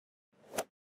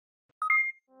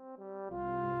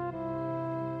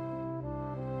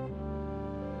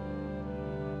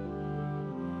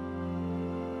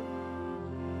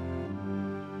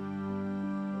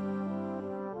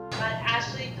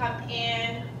Ashley come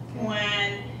in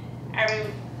when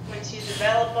she's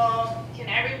available. Can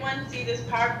everyone see this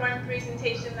PowerPoint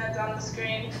presentation that's on the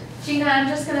screen? Gina, I'm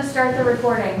just going to start the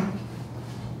recording.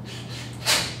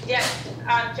 Yes.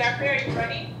 Jeffrey, are you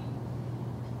ready?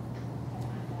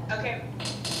 Okay.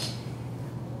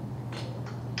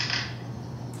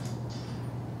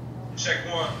 Check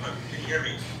one. Can you hear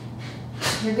me?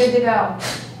 You're good to go.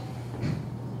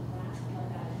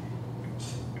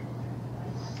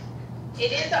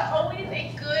 It is always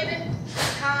a good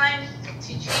time to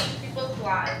change people's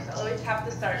lives. I always have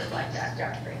to start it like that,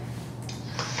 Jeffrey.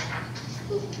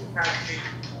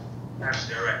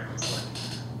 Ashley, all right.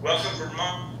 Welcome,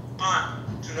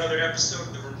 Vermont, to another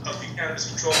episode of the Cannabis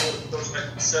Control Board Social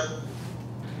Equity Sub.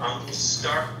 We'll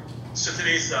start. So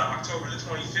today's October the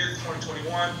 25th,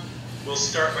 2021. We'll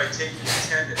start by taking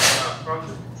attendance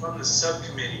from the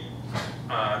subcommittee.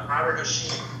 Ira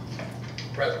Hashim.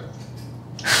 Present.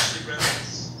 Ashley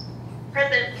Reynolds.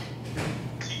 Present.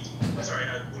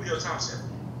 Julio Thompson.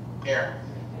 Here.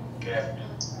 Good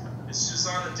afternoon. Is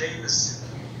Susanna Davis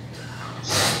in the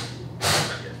house?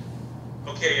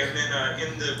 Okay, and then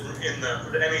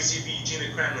for the NACB,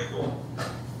 Gina Cranley-Cole.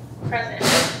 Present.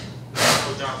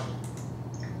 O'Donnell.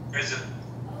 Present.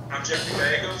 I'm Jeffrey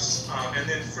Gallegos, and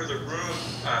then for the room,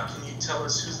 can you tell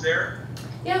us who's there?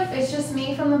 Yep, it's just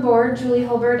me from the board, Julie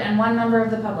Holbert, and one member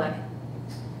of the public.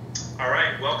 All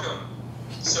right, welcome.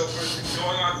 So for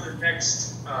going on to the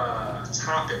next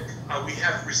topic, we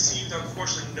have received,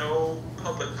 unfortunately, no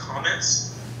public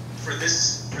comments for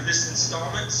this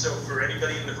installment. So for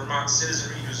anybody in the Vermont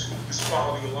citizenry who's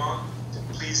following along,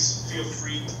 please feel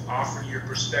free to offer your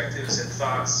perspectives and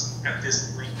thoughts at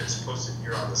this link that's posted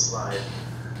here on the slide.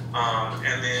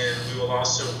 And then we will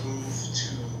also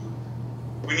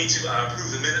we need to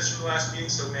approve the minutes from the last meeting,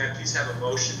 so may I please have a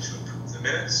motion to approve the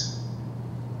minutes?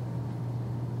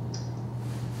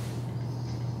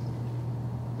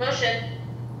 Motion.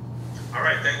 All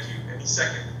right, thank you. Any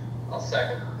second? I'll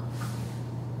second.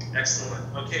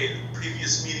 Excellent. Okay, the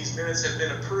previous meeting's minutes have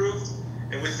been approved,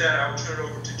 and with that, I'll turn it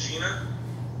over to Gina.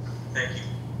 Thank you.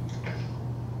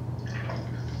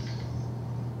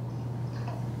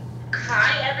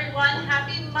 Hi everyone,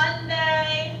 happy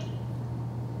Monday.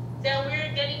 So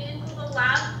we're getting into the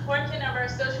last portion of our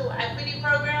social equity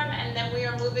program, and then we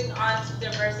are moving on to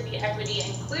diversity, equity,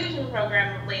 inclusion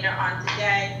program later on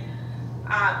today.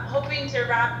 Hoping to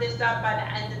wrap this up by the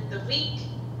end of the week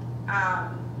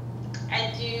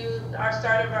and do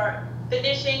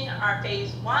finishing our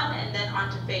phase 1 and then on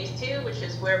to phase 2, which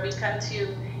is where we come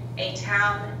to a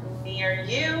town near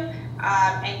you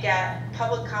and get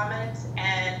public comments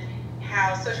and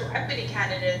how social equity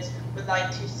candidates would like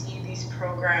to see these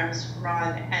programs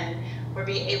run, and we'll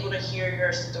be able to hear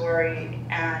your story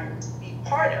and be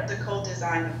part of the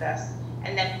co-design of this.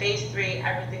 And then phase 3,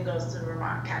 everything goes to the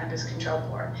Vermont Cannabis Control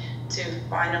Board to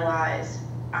finalize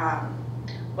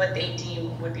what they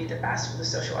deem would be the best for the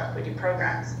social equity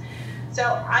programs.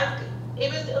 So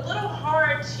it was a little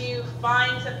hard to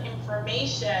find some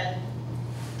information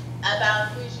about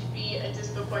who should be a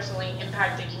disproportionately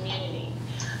impacted community.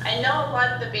 I know a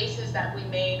lot of the basis that we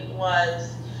made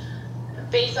was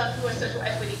based on who a social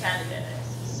equity candidate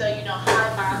is. So,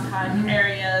 high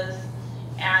areas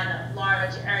and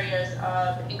large areas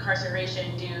of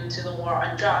incarceration due to the war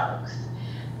on drugs.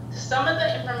 Some of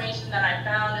the information that I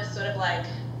found is sort of like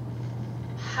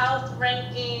health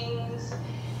rankings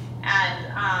and,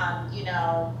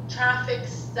 traffic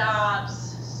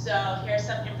stops. So here's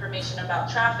some information about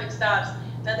traffic stops.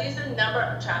 Now these are the number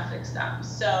of traffic stops.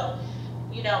 So,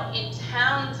 in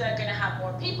towns that are going to have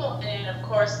more people in it, of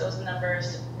course, those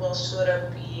numbers will sort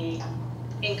of be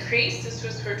increased. This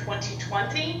was for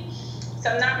 2020. So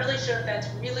I'm not really sure if that's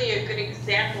really a good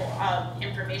example of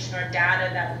information or data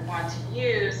that we want to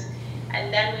use.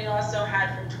 And then we also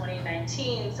had from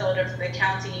 2019, sort of the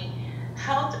county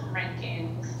health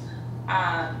rankings.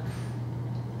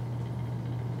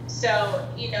 So,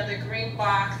 the green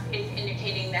box is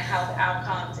indicating the health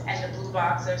outcomes and the blue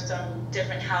box are some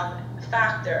different health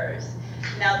factors.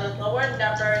 Now the lower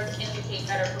numbers indicate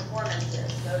better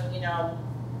performances. So,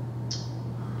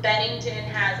 Bennington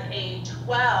has a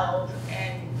 12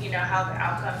 in, health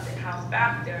outcomes and health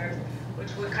factors,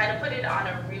 which would kind of put it on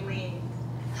a really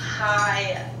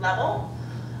high level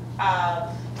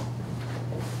of,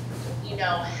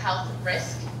 health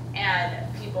risk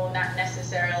and people not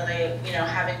necessarily,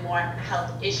 having more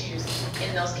health issues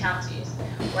in those counties,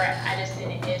 where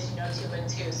Edison is, 2 and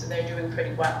 2, so they're doing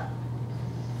pretty well.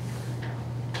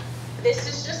 This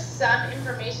is just some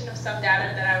information of some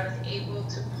data that I was able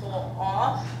to pull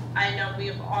off. I know we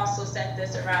have also sent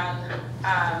this around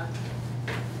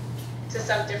to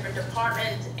some different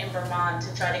departments in Vermont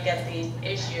to try to get these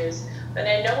issues. But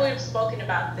I know we've spoken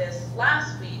about this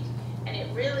last week, and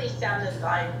it really sounded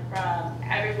like from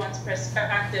everyone's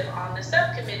perspective on the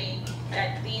subcommittee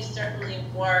that these certainly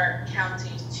were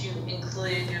counties to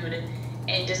include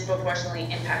in disproportionately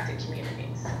impacted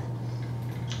communities.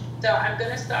 So I'm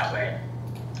going to start with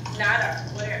Nada.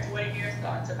 What are your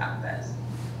thoughts about this?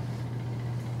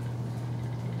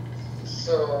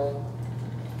 So,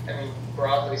 I mean,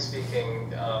 broadly speaking,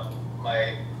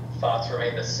 my thoughts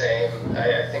remain the same.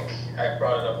 I think I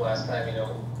brought it up last time,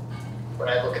 when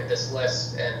I look at this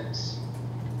list and,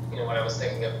 when I was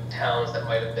thinking of towns that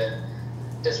might have been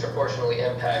disproportionately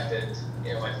impacted,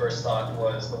 my first thought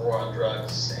was the war on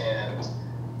drugs and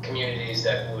communities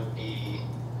that would be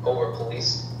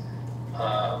over-policed.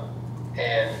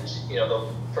 And, the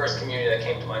first community that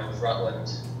came to mind was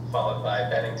Rutland, followed by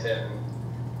Bennington.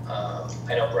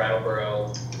 I know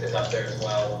Brattleboro is up there as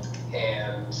well.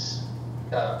 And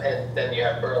then you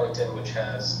have Burlington, which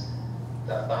has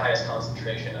the highest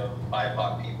concentration of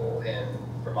BIPOC people in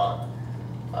Vermont.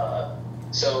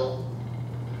 So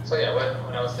yeah,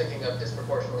 when I was thinking of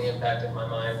disproportionately impacted, my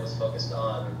mind was focused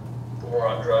on the war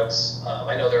on drugs.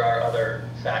 I know there are other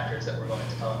factors that we're going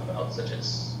to talk about, such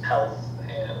as health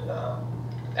and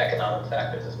economic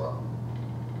factors as well.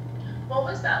 What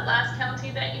was that last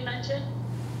county that you mentioned?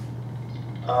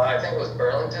 I think it was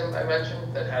Burlington I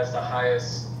mentioned that has the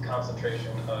highest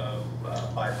concentration of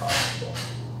BIPOC people.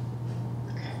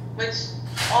 Okay. Which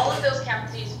all of those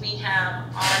counties we have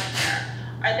on here.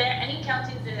 Are there any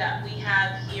counties that we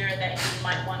have here that you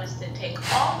might want us to take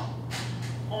off,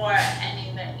 or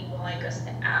any that you would like us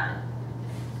to add?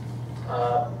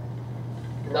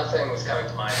 Nothing was coming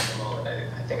to mind at the moment.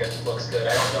 I think it looks good.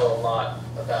 I don't know a lot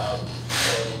about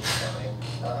Burlington County,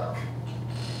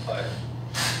 but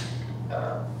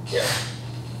yeah,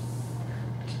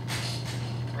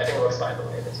 I think it looks fine the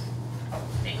way it is.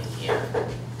 Thank you.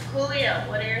 Julio,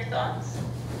 what are your thoughts?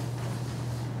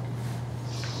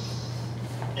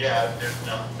 Yeah, there's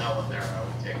no one there I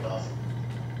would take off.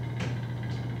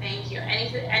 Thank you.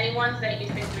 Any ones that you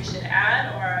think we should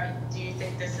add, or do you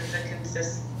think this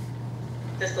is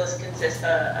this list consists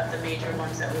of the major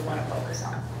ones that we want to focus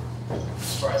on?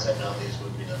 As far as I know, these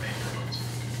would be the major ones.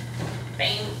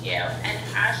 Thank you. And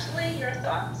Ashley, your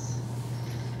thoughts?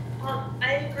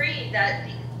 I agree that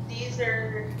these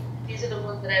are the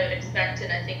ones that I would expect,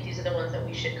 and I think these are the ones that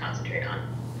we should concentrate on.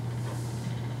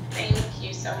 Thank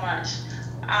you so much.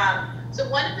 So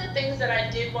one of the things that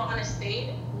I did want to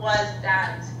state was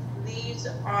that these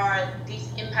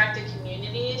impacted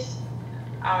communities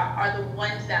are the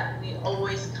ones that we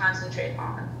always concentrate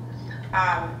on.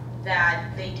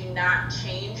 That they do not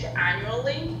change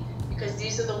annually, because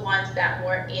these are the ones that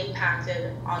were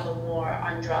impacted on the war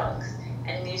on drugs.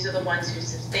 And these are the ones who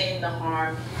sustain the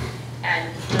harm,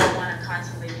 and we don't want to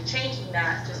constantly be changing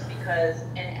that just because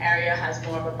an area has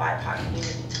more of a BIPOC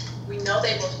community. We know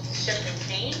they will shift and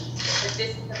change, but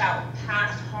this is about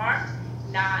past harm,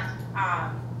 not,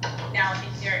 now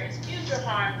if there is future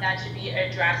harm, that should be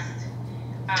addressed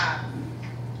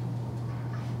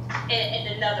in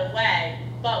another way.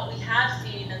 But we have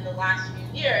seen in the last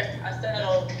few years a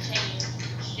subtle change,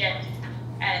 shift,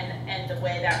 and the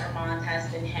way that Vermont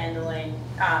has been handling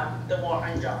the war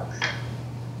on drugs.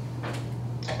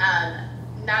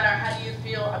 Nadar, how do you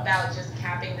feel about just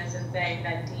capping this and saying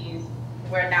that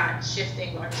we're not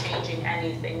shifting or changing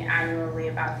anything annually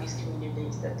about these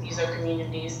communities, that these are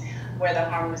communities where the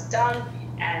harm was done,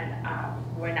 and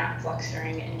we're not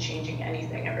fluctuating and changing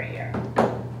anything every year?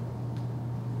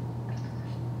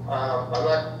 I'm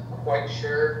not quite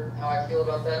sure how I feel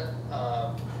about that.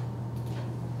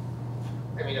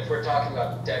 I mean, if we're talking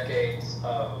about decades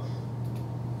of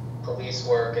police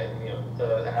work and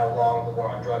how long the war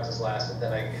on drugs has lasted,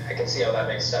 then I can see how that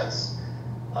makes sense.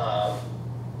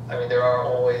 I mean,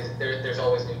 there's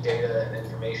always new data and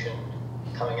information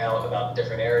coming out about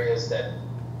different areas that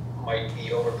might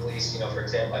be over-policed. For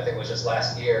example, I think it was just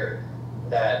last year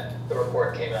that the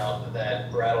report came out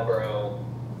that Brattleboro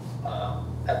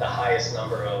had the highest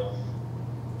number of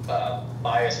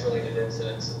bias-related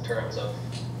incidents in terms of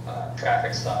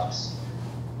traffic stops.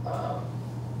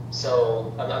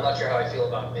 So I'm not sure how I feel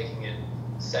about making it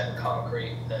set in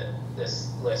concrete that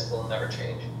this list will never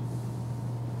change.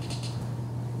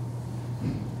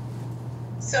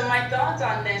 So my thoughts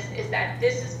on this is that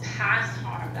this is past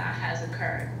harm that has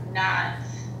occurred, not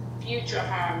future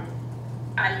harm.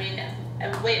 I mean,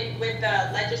 with the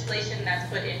legislation that's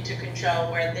put into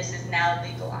control where this is now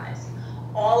legalized,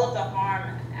 all of the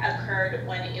harm occurred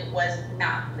when it was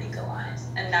not legalized,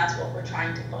 and that's what we're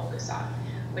trying to focus on.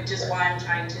 which is why I'm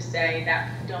trying to say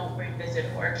that don't revisit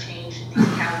or change these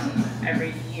counties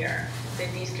every year,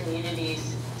 that these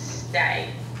communities stay,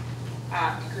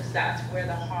 because that's where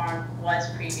the harm was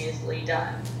previously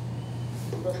done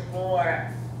before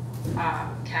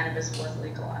cannabis was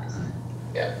legalized.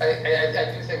 Yeah,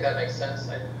 I do think that makes sense,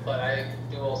 but I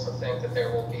do also think that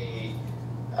there will be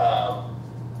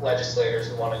legislators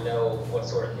who want to know what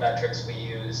sort of metrics we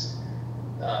use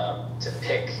to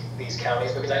pick these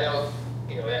counties, because I know,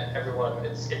 that everyone,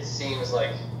 it seems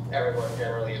like everyone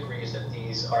generally agrees that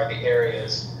these are the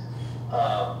areas,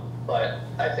 but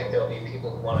I think there'll be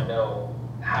people who want to know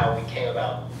how we came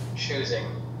about choosing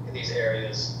these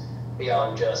areas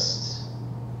beyond just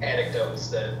anecdotes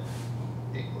that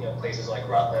places like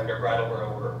Rutland or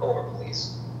Brattleboro were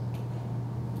over-policed.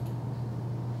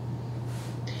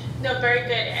 No, very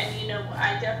good. And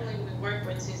I definitely would work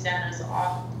with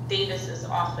Davis's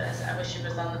office. I wish she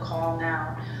was on the call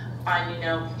now.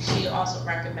 She also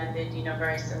recommended,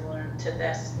 very similar to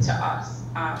this to us.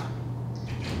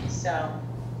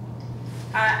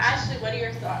 Ashley, what are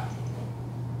your thoughts?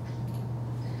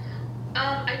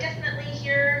 I definitely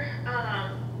hear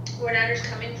where Natter's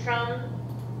coming from,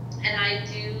 and I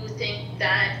do think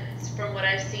that from what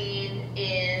I've seen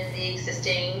in the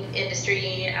existing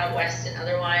industry out west and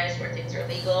otherwise where things are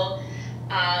legal,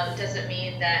 doesn't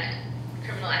mean that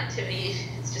criminal activity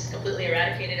is just completely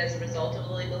eradicated as a result of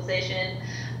the legalization.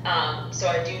 So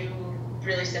I do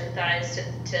really sympathize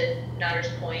to Natter's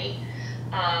point.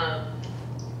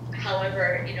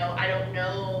 However, I don't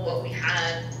know what we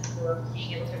have for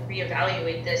being able to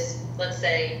reevaluate this, let's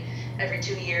say, every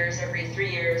 2 years, every 3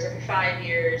 years, every 5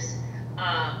 years.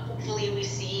 Hopefully we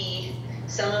see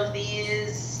some of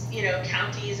these,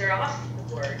 counties are off the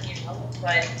board,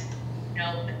 but,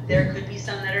 there could be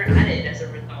some that are added as a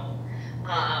result.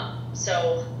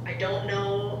 So I don't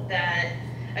know that,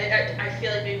 I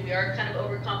feel like maybe we are kind of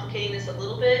overcomplicating this a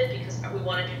little bit because we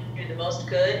want to do the most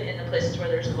good in the places where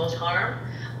there's the most harm.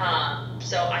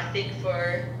 So I think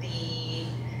for the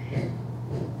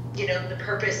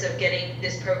purpose of getting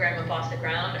this program up off the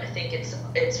ground, I think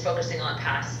it's focusing on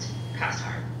past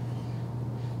harm.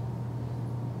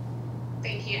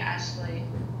 Thank you, Ashley.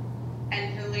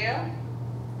 And Julio?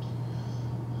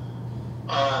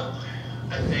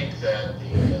 I think that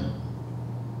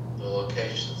the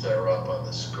locations that are up on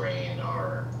the screen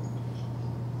are,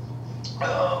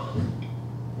 I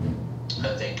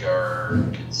think, are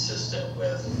consistent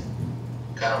with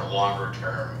kind of longer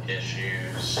term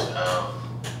issues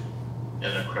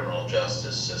in the criminal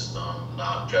justice system,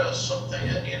 not just something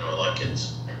that, like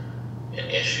it's an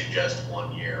issue just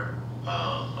 1 year.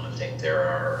 I think there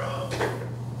are,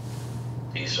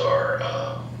 these are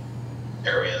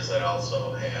areas that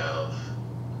also have,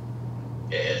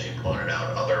 as you pointed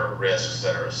out, other risks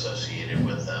that are associated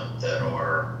with them that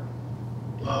are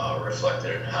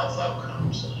reflected in health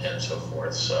outcomes and so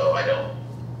forth. So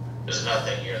there's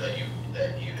nothing here that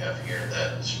you have here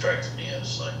that strikes me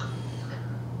as like,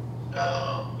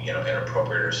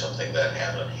 inappropriate or something that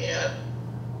haven't had,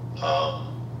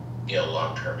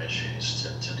 long-term issues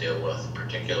to deal with,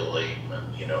 particularly, in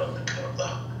the kind of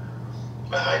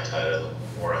the high tide of the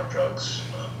war on drugs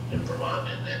in Vermont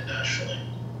and nationally.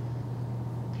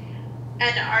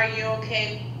 And are you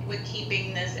okay with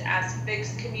keeping this as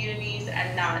fixed communities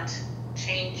and not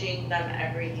changing them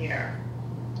every year?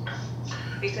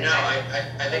 Because no,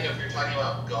 I think if you're talking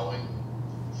about going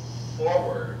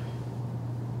forward,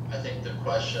 I think the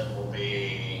question will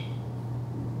be,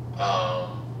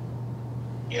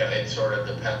 it sort of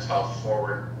depends how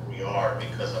forward we are,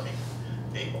 because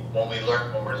when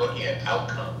we're looking at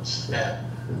outcomes that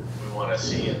we want to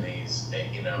see in these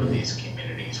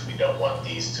communities, we don't want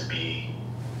these to be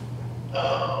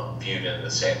viewed in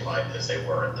the same light as they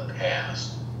were in the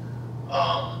past.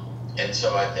 And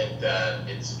so I think that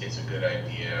it's a good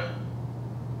idea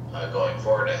going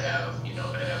forward to have an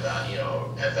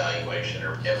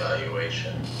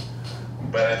evaluation.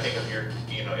 But I think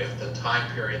if the time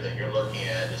period that you're looking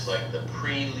at is like the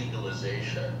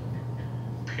pre-legalization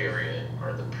period,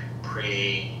 or the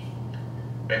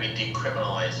maybe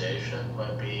decriminalization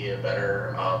might be a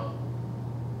better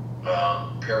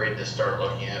period to start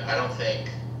looking at. I don't think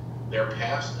their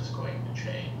past is going to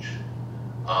change,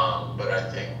 but I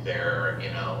think their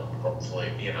hopefully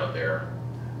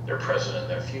their present and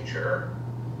their future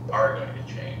are going to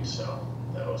change. So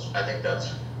I think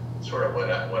that's sort of what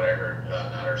I heard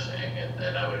Nader saying,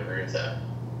 and I would agree with that.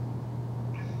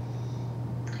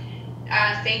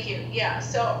 Thank you. Yeah,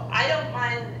 so I don't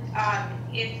mind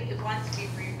if once we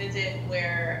revisit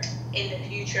where in the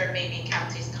future maybe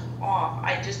counties come off.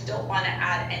 I just don't want to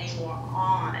add any more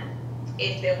on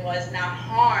if there was not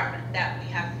harm that we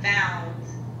have found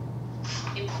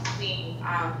in between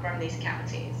from these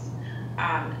counties.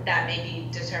 That may be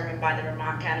determined by the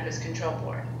Vermont Cannabis Control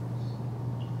Board.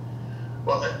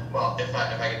 Well, if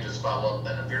I could just follow up,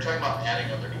 then if you're talking about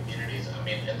adding other communities, I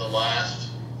mean, in the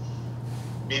last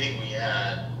meeting we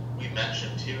had, we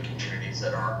mentioned 2 communities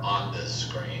that are on this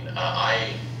screen.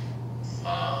 I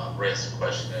raised the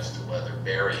question as to whether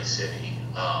Berry City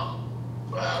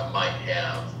might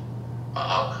have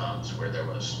outcomes where there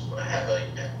was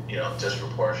a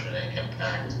disproportionate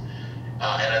impact,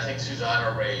 and I think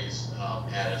Susanna raised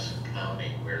Addison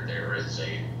County, where there is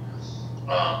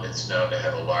it's known to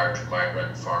have a large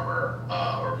migrant farmer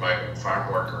or migrant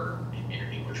farm worker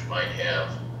community, which might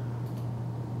have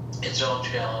its own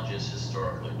challenges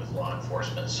historically with law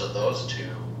enforcement. So those 2,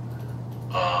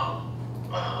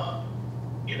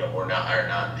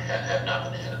 have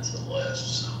not been added to the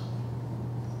list. So.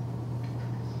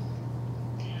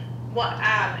 What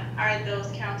are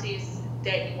those counties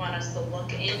that you want us to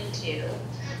look into?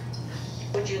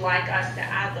 Would you like us to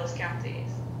add those counties?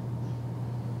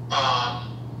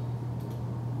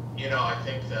 I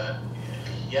think that,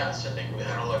 yes, I think we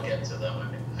had to look into them.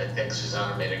 I mean, I think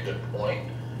Susanna made a good point.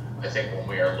 I think when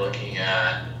we are looking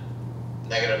at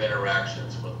negative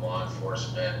interactions with law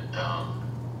enforcement,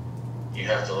 you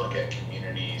have to look at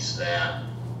communities that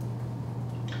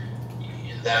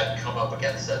come up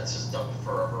against that system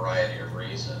for a variety of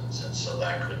reasons. And so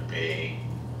that could be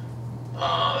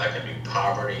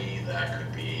poverty, that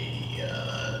could be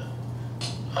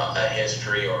a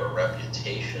history or a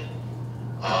reputation,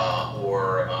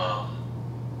 or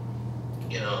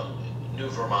new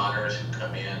Vermonters who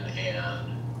come in and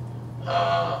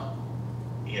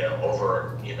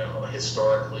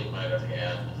historically might have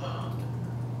had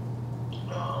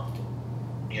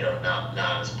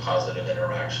not as positive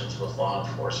interactions with law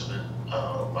enforcement,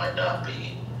 might not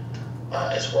be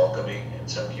as welcoming in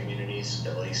some communities,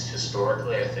 at least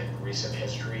historically. I think recent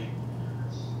history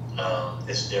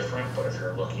is different, but if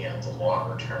you're looking at the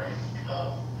longer term,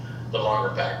 the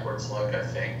longer backwards look, I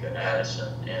think that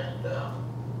Addison and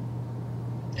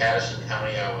Addison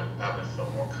County, I would feel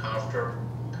more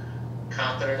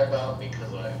confident about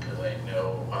because I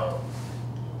know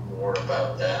more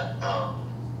about that,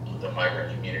 the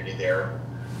migrant community there.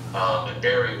 And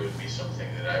Berry would be something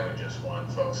that I would just want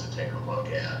folks to take a look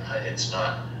at. It's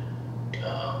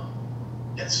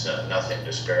nothing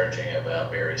disparaging about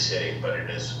Berry City, but it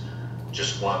is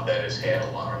just one that has had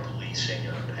a lot of policing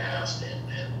in the past, and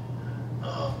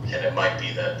it might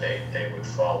be that they would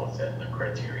fall within the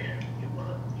criteria you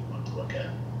want to look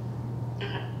at.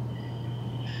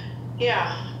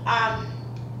 Yeah.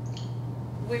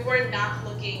 We were not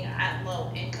looking at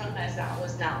low income, as that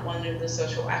was not one of the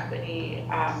social equity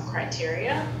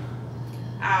criteria.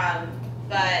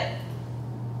 But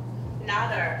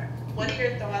Nader, what are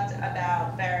your thoughts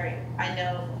about Berry? I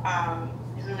know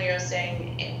Julio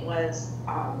saying it was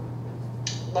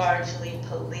largely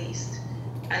policed,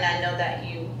 and I know that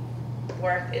you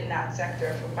worked in that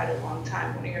sector for quite a long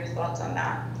time. What are your thoughts on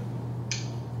that?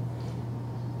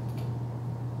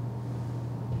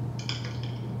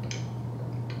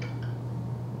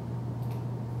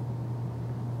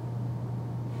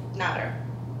 Nader.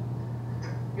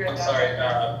 I'm sorry,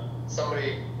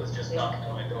 somebody was just knocking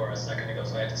on my door a second ago,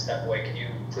 so I had to step away. Can you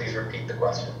please repeat the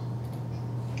question?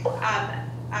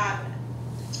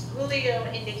 Julio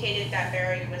indicated that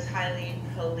Berry was highly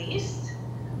policed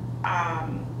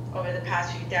over the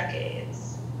past few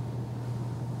decades.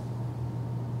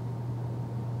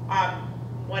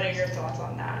 What are your thoughts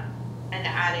on that and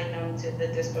adding them to the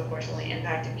disproportionately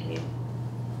impacted community?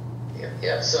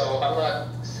 Yeah, so I'm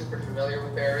not super familiar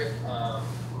with Berry.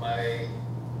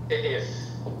 If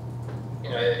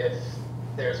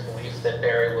there's belief that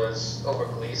Berry was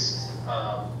over-policed,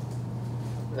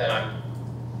 then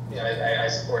I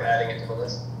support adding it to the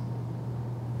list.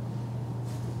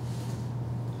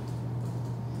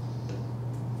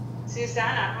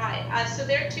 Susanna, hi. So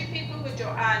there are 2 people who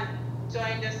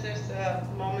joined us just a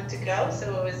moment ago.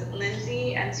 So it was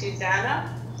Lindsay and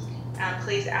Susanna.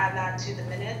 Please add that to the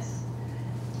minutes.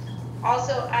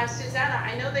 Also, Susanna,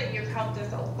 I know that you've helped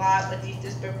us a lot with these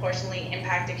disproportionately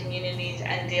impacted communities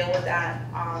and deal with that.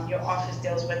 Your office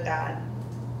deals with that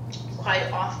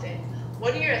quite often.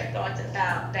 What are your thoughts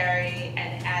about Berry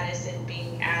and Addison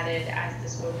being added as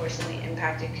disproportionately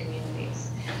impacted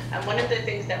communities? And one of the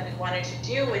things that we wanted to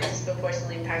do with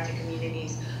disproportionately impacted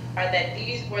communities are that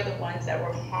these were the ones that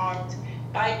were harmed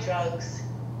by drugs,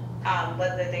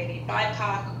 whether they be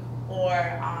BIPOC or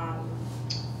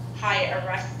high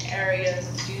arrest areas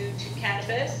due to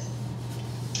cannabis,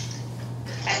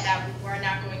 and that we were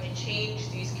not going to change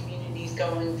these communities communities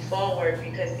going forward,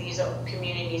 because these are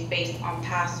communities based on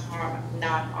past harm,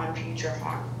 not on future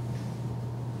harm.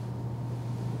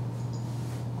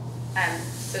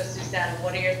 So Suzanne,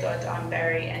 what are your thoughts on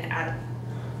Barry and Adam?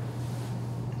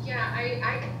 Yeah,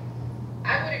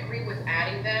 I would agree with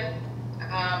adding them.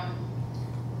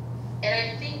 And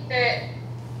I think that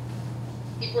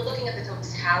if we're looking at the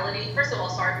totality, first of all,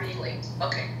 sorry for being late.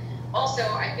 Okay. Also,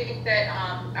 I think that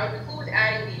I would be cool with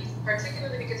adding these,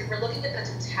 particularly because if we're looking at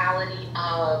the totality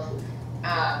of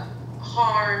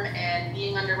harm and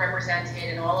being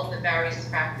underrepresented and all of the various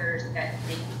factors that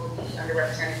make people be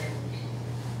underrepresented in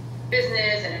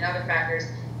business and in other factors,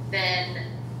 then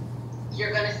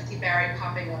you're going to see Barry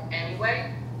popping up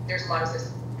anyway. There's a lot of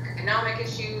economic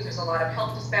issues, there's a lot of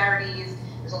health disparities,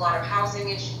 there's a lot of housing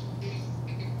issues,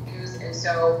 and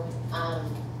so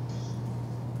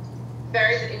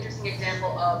Barry's an interesting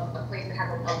example of a place that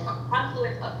has a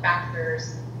confluence of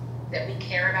factors that we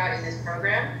care about in this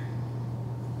program.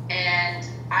 And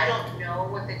I don't know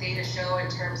what the data show in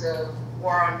terms of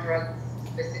war on drugs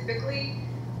specifically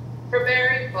for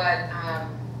Barry, but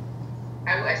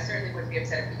I certainly wouldn't be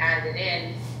upset if we added it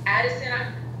in.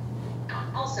 Addison,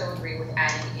 I also agree with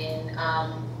adding in.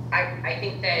 I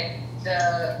think that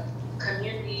the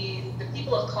communities, the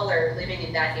people of color living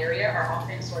in that area are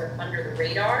often sort of under the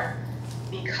radar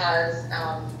because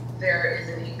there is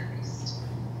an increased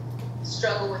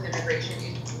struggle with immigration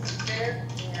issues there.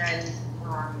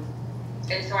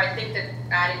 And so I think that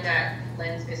adding that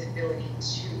lends visibility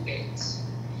to it.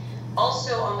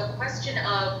 Also, on the question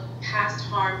of past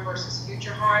harm versus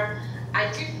future harm, I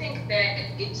do think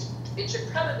that it should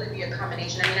probably be a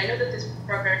combination. I mean, I know that this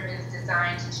program is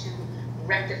designed to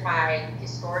rectify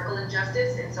historical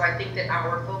injustice, and so I think that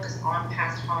our focus on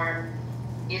past harm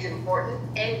is important,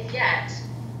 and yet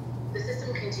the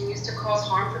system continues to cause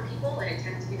harm for people, and it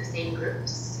tends to be the same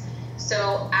groups.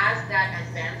 So as that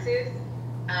advances,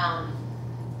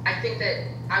 I think that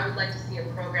I would like to see a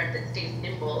program that stays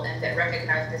nimble and that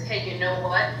recognizes, hey, you know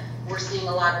what? We're seeing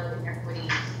a lot of inequity,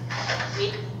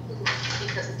 maybe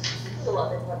because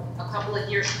a couple of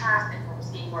years past and we're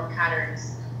seeing more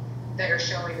patterns that are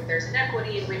showing that there's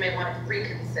inequity and we may want to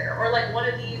reconsider. Or like one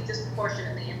of these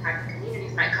disproportionately impacted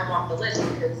communities might come off the list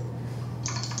because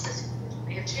this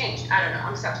may have changed. I don't know, I'm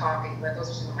gonna stop talking, but those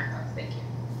are some of my thoughts. Thank you.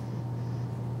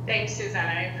 Thanks, Suzanne.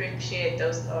 I appreciate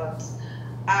those thoughts.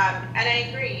 And I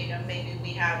agree, you know, maybe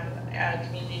we have a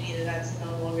community that's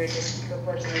no longer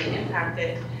disproportionately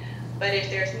impacted, but if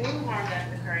there's new harm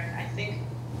that's occurring, I think,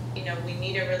 you know, we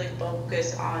need to really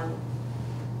focus on,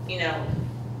 you know,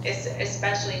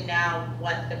 especially now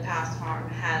what the past harm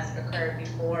has occurred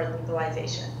before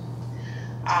legalization.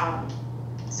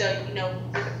 So, you know,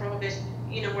 with the prohibition,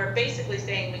 you know, we're basically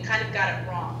saying we kind of got it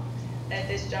wrong, that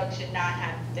this drug should not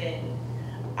have been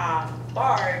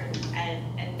barred,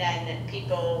 and then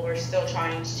people were still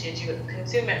trying to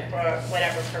consume it for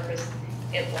whatever purpose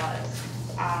it was.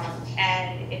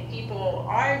 And if people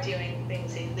are doing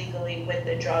things illegally with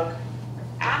the drug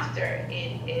after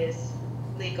it is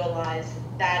legalized,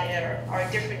 that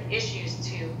are different issues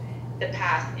to the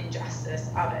past injustice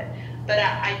of it. But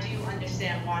I do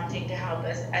understand wanting to help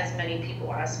as many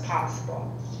people as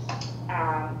possible.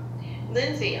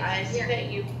 Lindsay, I see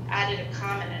that you added a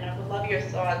comment, and I would love your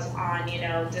thoughts on, you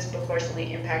know,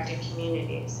 disproportionately impacted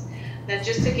communities. Now,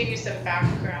 just to give you some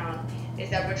background, is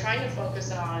that we're trying to focus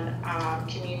on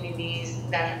communities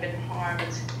that have been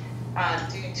harmed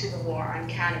due to the war on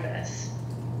cannabis.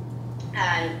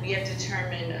 And we have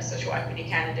determined a social equity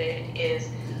candidate is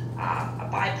a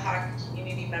BIPOC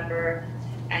community member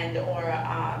and or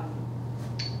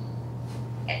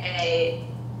an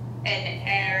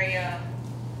area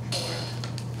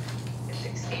it's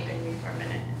escaping me for a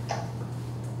minute.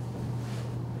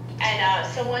 And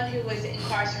someone who was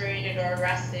incarcerated or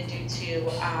arrested due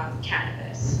to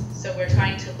cannabis. So we're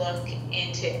trying to look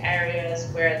into areas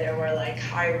where there were like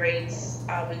high rates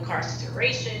of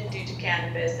incarceration due to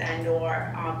cannabis and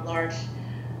or large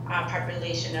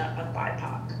population of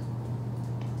BIPOC.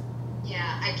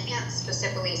 Yeah, I can't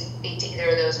specifically speak to either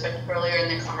of those, but earlier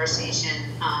in the conversation,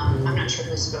 I'm not sure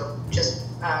who spoke, just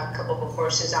a couple before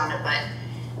Susanna,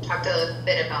 but talked a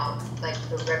bit about like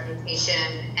the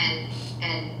reputation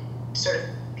and sort of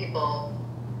people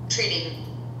treating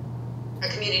a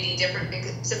community different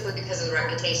simply because of the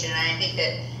reputation. And I think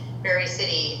that Berry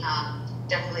City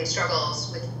definitely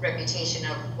struggles with reputation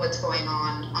of what's going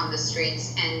on the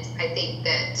streets. And I think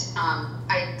that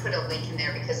I put a link in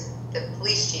there because the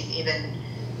police chief even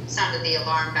sounded the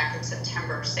alarm back in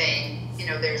September saying, you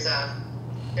know, there's a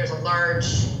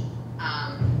large,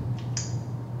 how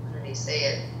did he say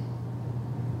it?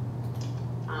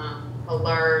 A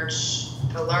large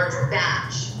a large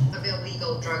batch of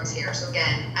illegal drugs here. So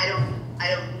again, I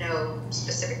don't know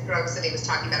specific drugs that he was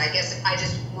talking about. I guess I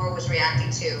just more was reacting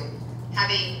to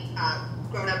having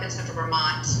grown up in central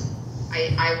Vermont.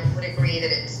 I would agree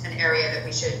that it's an area that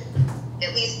we should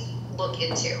at least look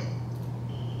into.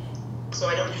 So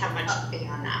I don't have much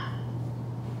beyond that.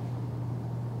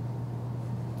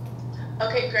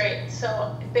 Okay, great.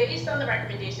 So based on the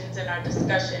recommendations in our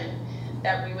discussion,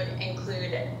 that we would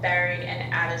include Barry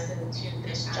and Addison to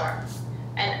this chart.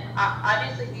 And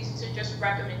obviously these are just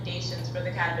recommendations for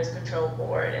the Cannabis Control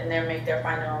Board, and they'll make their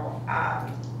final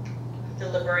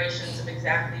deliberations of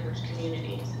exactly which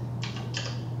communities.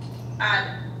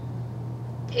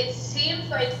 It seems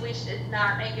like we should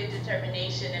not make a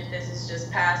determination if this is just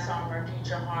past harm or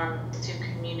future harm to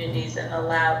communities and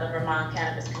allow the Vermont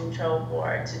Cannabis Control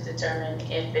Board to determine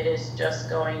if it is just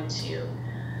going to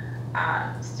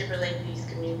stipulate these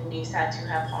communities had to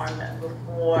have harm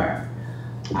before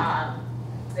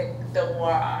the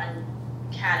war on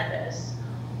cannabis,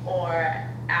 or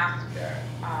after,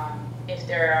 if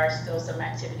there are still some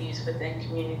activities within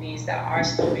communities that are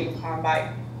still being harmed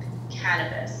by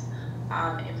cannabis,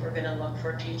 if we're going to look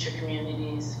for future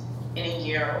communities in a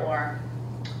year, or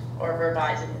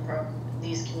revising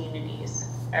these communities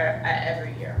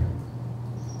every year.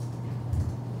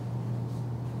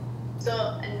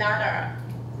 So Nada,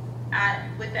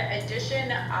 with the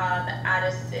addition of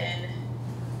Addison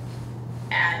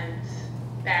and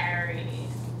Barry,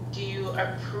 do you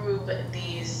approve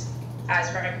these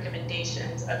as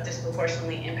recommendations of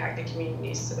disproportionately impacted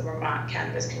communities to the Vermont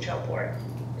Cannabis Control Board?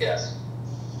 Yes.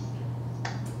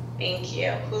 Thank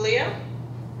you. Julio?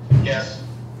 Yes.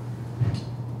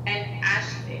 And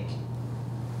Ashley?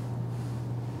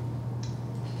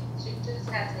 She just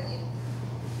has to leave.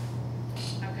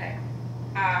 Okay.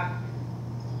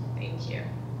 Thank you.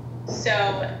 So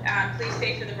please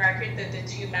state for the record that the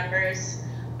two members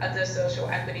of the Social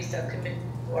Equity Subcommittee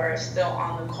who are still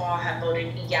on the call have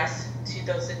voted yes to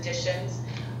those additions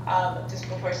of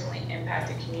disproportionately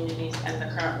impacted communities and the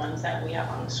current ones that we have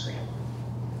on the screen.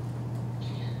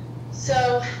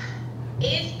 So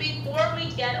before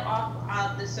we get off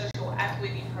of the social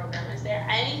equity program, is there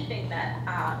anything that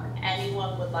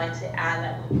anyone would like to add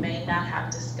that we may not have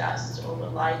discussed or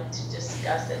would like to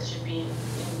discuss that should be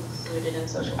included in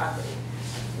social equity?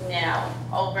 Now,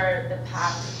 over the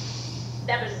past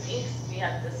 7 weeks, we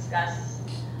have discussed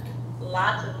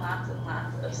lots and lots and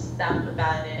lots of stuff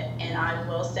about it, and I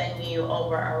will send you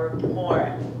over a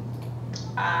report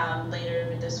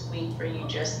later this week for you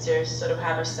just to sort of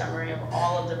have a summary of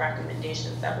all of the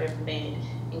recommendations that we've made,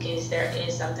 in case there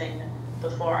is something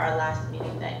before our last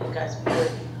meeting that you guys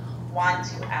would want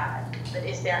to add. But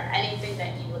is there anything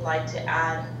that you would like to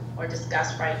add or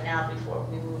discuss right now before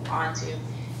we move on to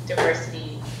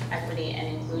diversity, equity, and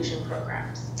inclusion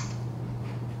programs?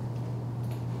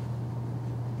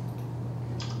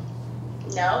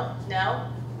 No?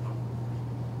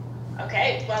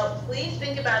 Okay, well, please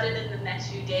think about it in the next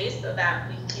few days so that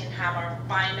we can have our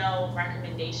final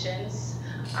recommendations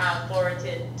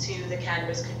forwarded to the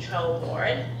Cannabis Control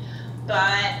Board.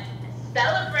 But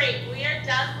celebrate, we are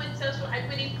done with social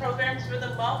equity programs for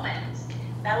the moment.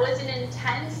 That was an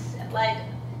intense,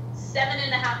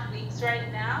 7.5 weeks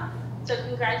right now. So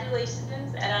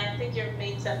congratulations, and I think you've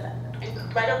made some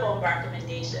incredible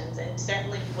recommendations and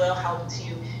certainly will help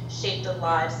to shape the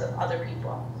lives of other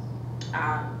people.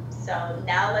 So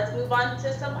now let's move on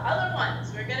to some other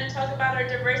ones. We're going to talk about our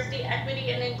diversity, equity,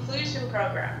 and inclusion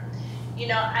program. You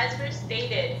know, as we've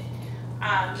stated,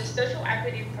 the social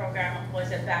equity program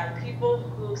was about people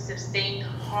who sustained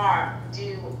harm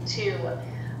due to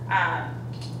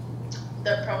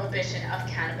the prohibition of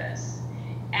cannabis.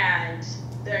 And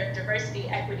the diversity,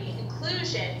 equity,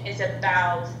 inclusion is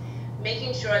about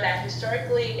making sure that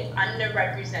historically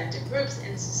underrepresented groups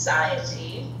in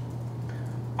society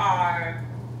are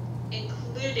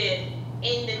included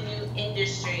in the new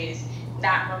industries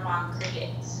that Vermont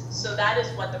creates. So that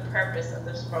is what the purpose of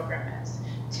this program is,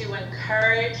 to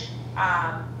encourage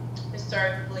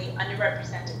historically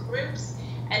underrepresented groups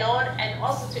and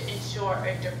also to ensure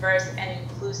a diverse and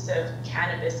inclusive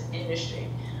cannabis industry,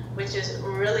 which is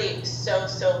really so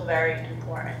very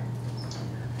important.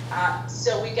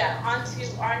 So we get on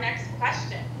to our next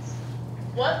questions.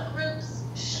 What groups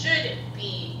should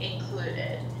be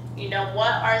included? You know,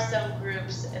 what are some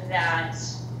groups that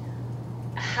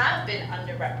have been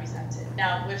underrepresented?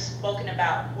 Now, we've spoken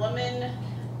about women,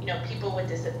 you know, people with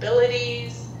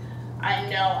disabilities. I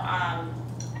know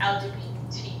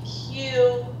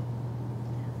LGBTQ.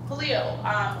 Julio,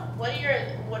 what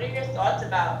are your thoughts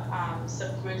about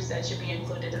some groups that should be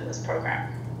included in this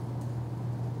program?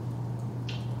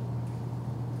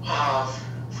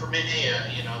 For me,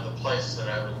 the place that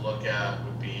I would look at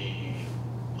would be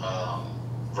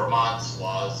Vermont's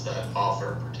laws that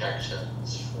offer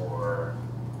protections for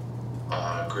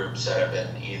groups that have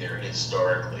been either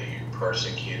historically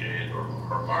persecuted or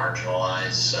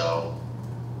marginalized. So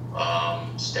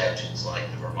statutes like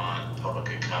the Vermont Public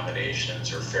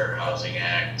Accommodations or Fair Housing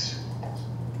Act,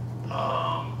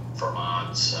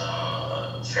 Vermont's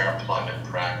Fair Employment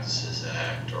Practices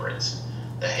Act, or it's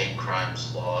the hate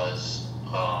crimes laws,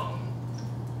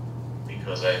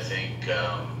 because I think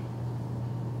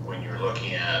when you're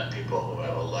looking at people who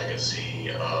have a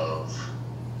legacy of,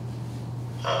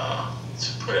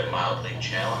 to put it mildly,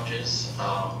 challenges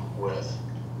with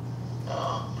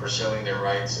pursuing their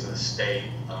rights in the state,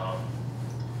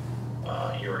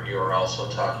 you're also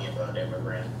talking about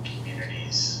immigrant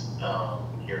communities.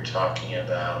 You're talking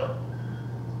about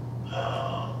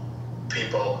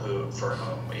people for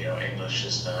whom English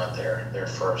is not their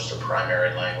first or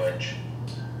primary language.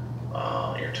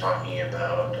 You're talking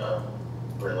about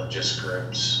religious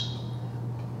groups,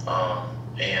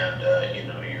 and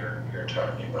you're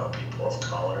talking about people of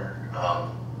color.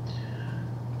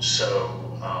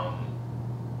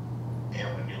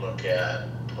 And when you look at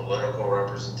political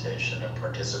representation and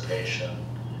participation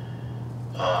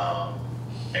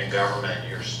in government,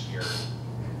 you're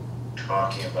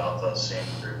talking about those same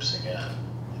groups again.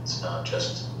 It's not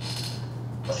just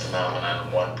a phenomenon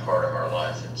in one part of our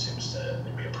life. It seems to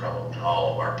be a problem in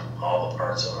all the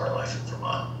parts of our life in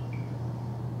Vermont.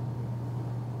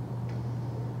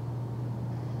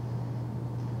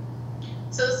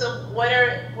 So what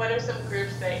are some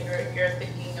groups that you're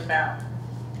thinking about?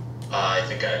 I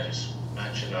think I just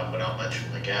mentioned them, but I'll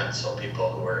mention them again. So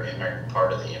people who are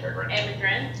part of the immigrant.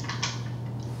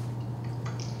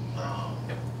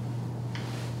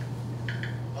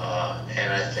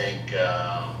 And I think,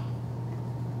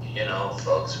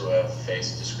 folks who have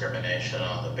faced discrimination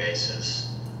on the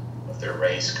basis of their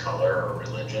race, color, or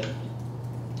religion,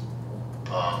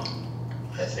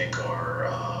 I think are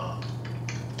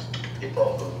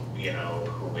people who,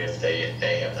 who if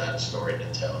they have that story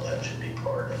to tell, that should be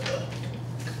part of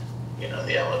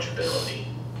the eligibility.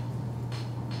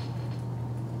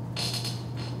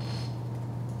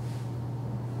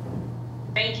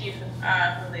 Thank you,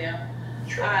 Julio.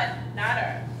 Sure.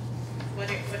 Nader, what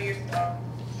are your thoughts?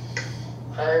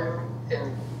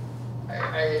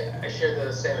 I share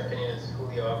the same opinion as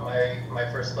Julio. My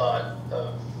first thought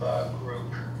of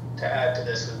group to add to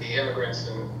this would be immigrants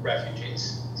and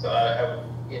refugees. So I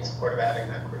would be in support of adding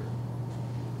that group.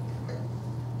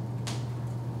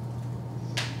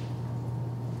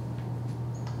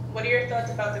 What are your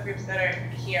thoughts about the groups that are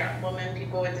here? Women,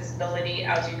 people with disability,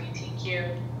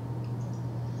 LGBTQ?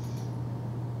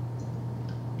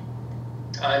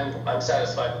 I'm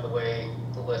satisfied with the way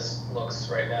the list looks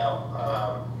right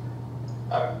now.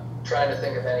 I'm trying to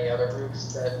think of any other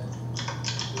groups that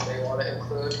they want to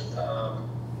include.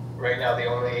 Right now, the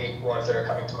only ones that are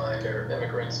coming to mind are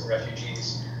immigrants and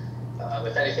refugees.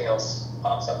 If anything else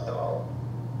pops up, though, I'll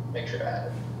make sure to add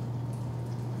it.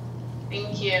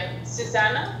 Thank you.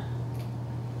 Susanna?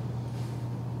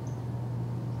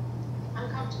 I'm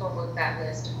comfortable with that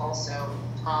list also.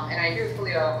 And I agree with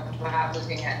Julio about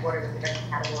looking at what are the different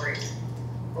categories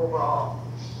overall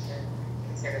to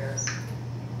consider those.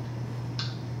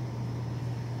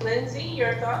 Lindsay,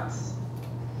 your thoughts?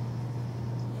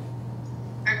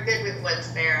 I'm good with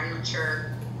what's there. I'm not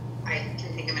sure I can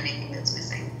think of anything that's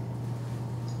missing.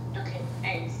 Okay,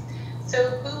 thanks.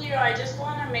 So Julio, I just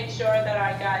want to make sure that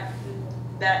I got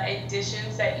the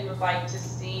additions that you would like to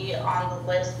see on the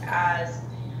list as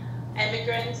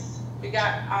immigrants. We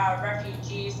got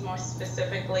refugees, more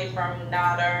specifically from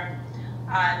Nader,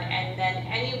 and then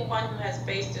anyone who has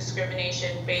faced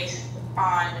discrimination based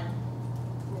on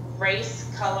race,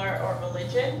 color, or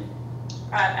religion.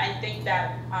 I think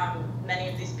that many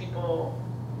of these people,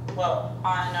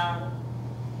 on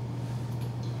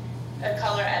a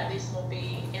color at least, will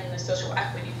be in the social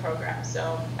equity program.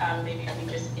 So maybe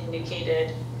we just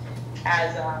indicated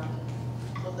as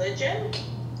religion,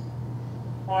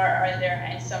 or are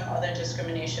there some other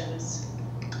discriminations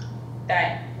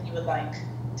that you would like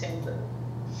to include?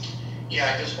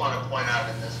 Yeah, I just want to point out,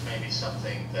 and this may be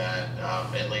something that,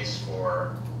 at least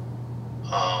for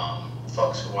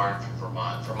folks who aren't from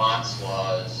Vermont, Vermont's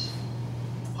laws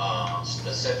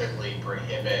specifically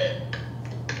prohibit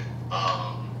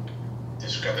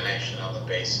discrimination on the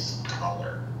basis of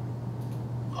color,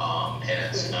 and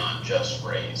it's not just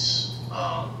race.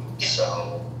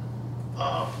 So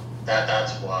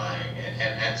that's why,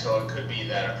 and so it could be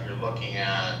that if you're looking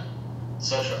at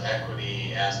social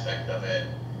equity aspect of it,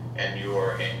 and you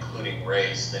are including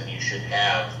race, then you should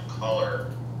have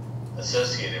color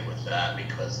associated with that,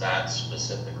 because that's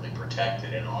specifically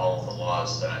protected in all of the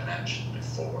laws that I mentioned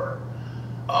before.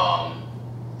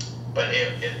 But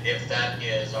if that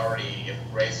is already, if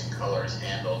race and color is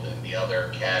handled in the other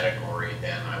category,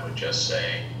 then I would just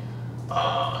say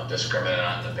discriminate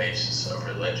on the basis of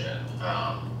religion.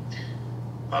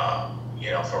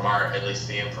 From at least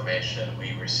the information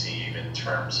we receive in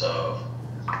terms of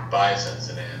bias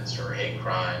incidents or hate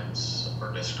crimes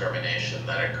or discrimination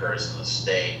that occurs in the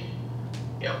state,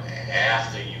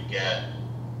 after you get,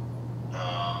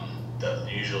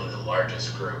 usually the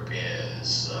largest group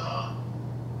is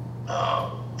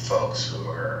folks who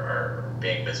are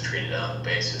being mistreated on the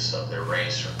basis of their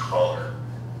race or color.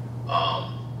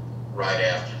 Right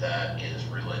after that is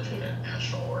religion and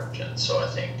national origin. So I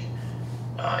think,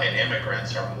 and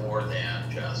immigrants are more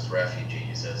than just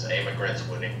refugees, as immigrants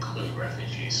would include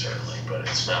refugees certainly, but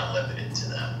it's not limited to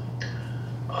them.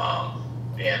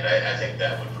 And I think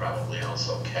that would probably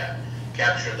also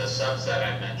capture the subset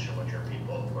I mentioned, which are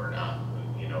people who are not,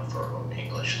 for whom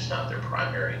English is not their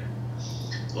primary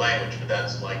language, but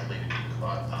that's likely to be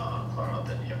caught up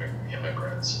in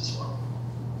immigrants as well.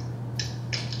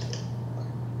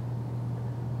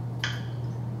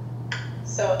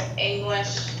 So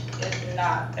English is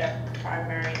not their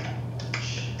primary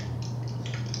language.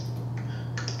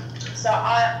 So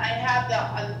I have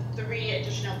the 3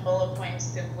 additional bullet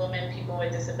points to women, people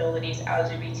with disabilities,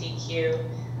 LGBTQ,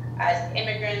 as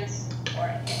immigrants or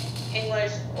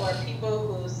English, or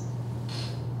people whose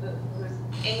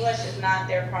English is not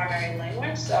their primary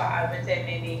language. So I would say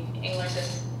maybe English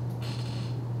is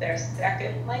their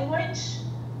second language.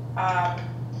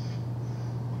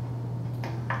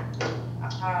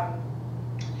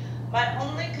 My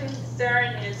only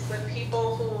concern is with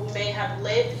people who may have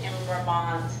lived in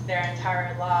Vermont their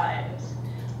entire lives,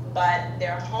 but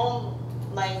their home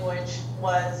language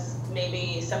was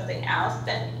maybe something else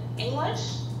than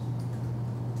English,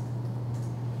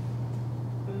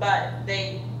 but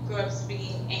they grew up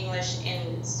speaking English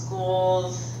in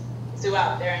schools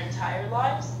throughout their entire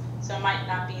lives, so it might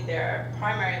not be their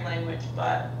primary language,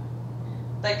 but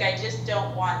I just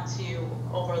don't want to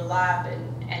overlap and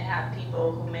have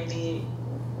people who maybe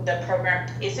the program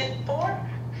isn't for.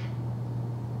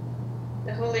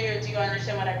 Julio, do you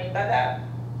understand what I mean by that?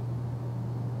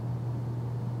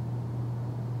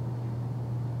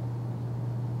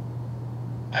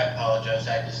 I apologize,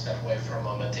 I had to step away for a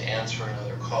moment to answer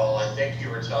another call. I think you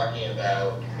were talking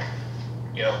about,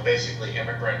 basically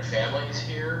immigrant families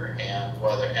here and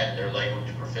their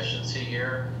language proficiency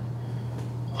here.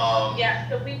 Yeah,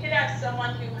 so we could have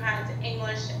someone who has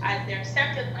English as their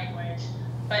second language,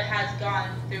 but has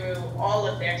gone through all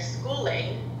of their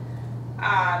schooling,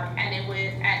 and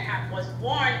was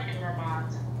born in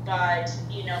Vermont, but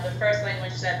the first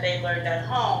language that they learned at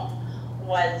home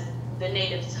was the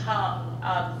native tongue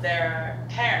of their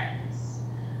parents.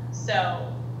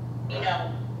 So,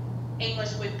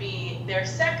 English would be their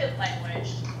second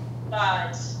language,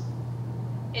 but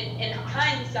in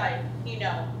hindsight,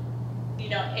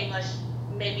 English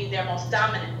may be their most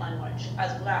dominant language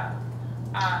as well.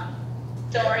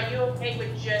 So are you okay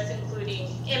with just including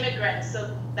immigrants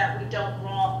so that we don't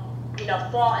fall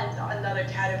into another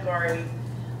category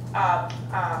of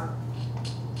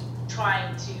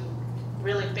trying to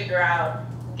really figure out?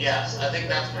 Yes, I think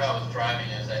that's what I was driving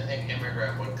is I think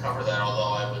immigrant would cover that,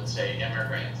 although I would say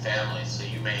immigrant families. So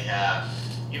you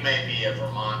may be a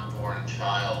Vermont-born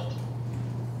child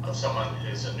of someone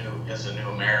who's a new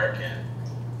American,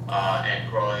 and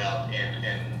growing up in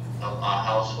a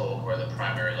household where the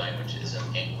primary language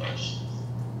isn't English.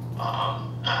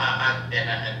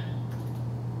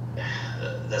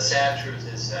 The sad truth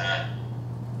is that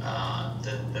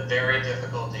the very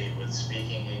difficulty with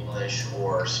speaking English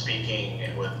or speaking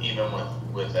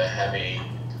with a heavy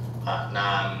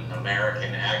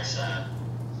non-American accent,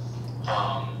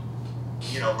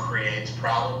 creates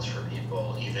problems for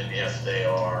people, even if they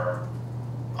are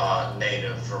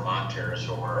native Vermonters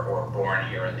or born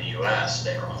here in the U.S.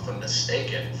 They are often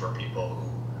mistaken for people who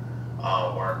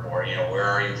weren't born. Where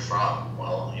are you from?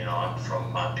 Well, I'm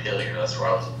from Montpelier. That's where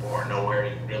I was born. No, where are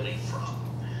you really from?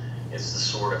 It's the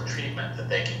sort of treatment that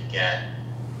they can get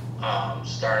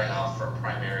starting off from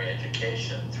primary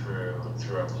education through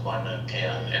employment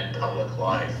and public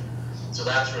life. So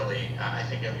that's really, I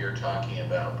think, if you're talking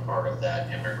about part of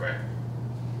that immigrant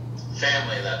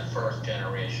family, that first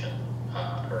generation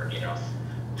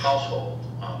household,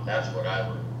 that's what I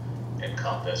would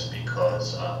encompass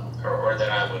because, or that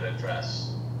I would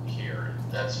address here.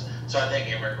 So I think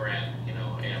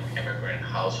immigrant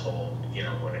household,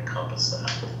 would encompass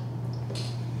that.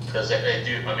 Because they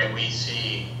do. I mean, we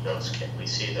see those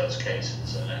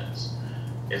cases, and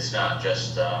it's not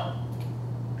just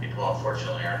people.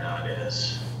 Unfortunately, are not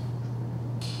as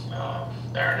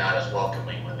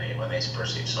welcoming when they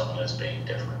perceive someone as being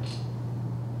different.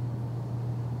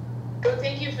 Well,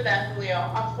 thank you for that,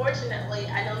 Julio. Unfortunately,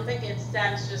 I don't think it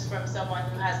stems just from someone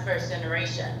who has first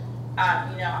generation.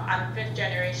 I'm fifth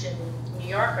generation New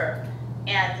Yorker,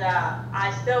 and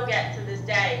I still get to this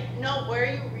day, no, where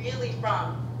are you really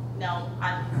from? No,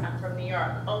 I'm from New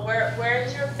York. Oh, where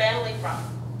is your family from?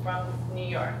 From New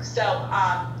York. So,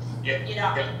 I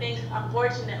think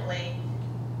unfortunately,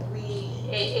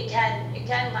 it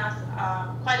can last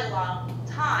quite a long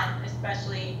time,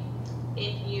 especially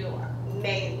if you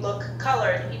may look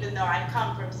colored, even though I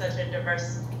come from such a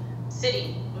diverse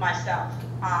city myself.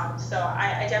 So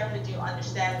I definitely do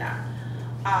understand that.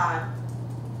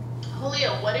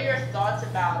 Julio, what are your thoughts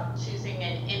about choosing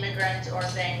an immigrant or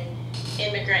saying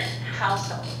immigrant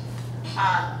household?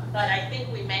 But I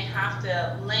think we may have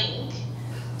to link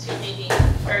to maybe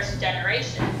first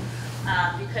generation,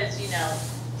 because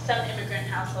some immigrant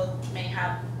households may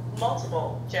have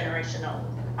multiple generational.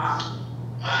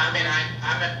 I mean,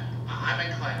 I'm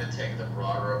inclined to take the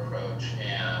broader approach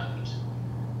and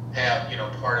have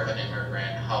part of an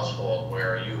immigrant household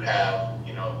where you have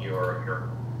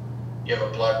you have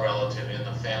a blood relative in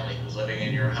the family who's living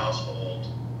in your household,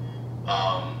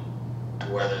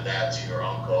 whether that's your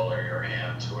uncle or your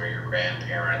aunt or your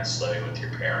grandparents living with your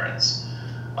parents,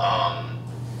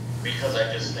 because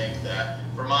I just think that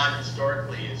Vermont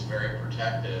historically is very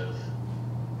protective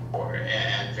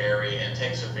and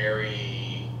takes a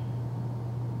very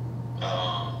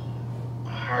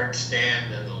hard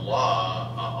stand in the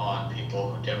law on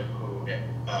people who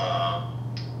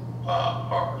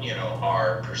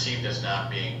are perceived as not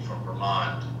being from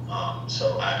Vermont.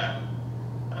 So an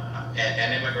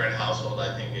immigrant household,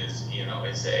 I think,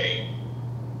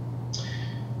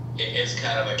 it's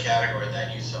kind of a category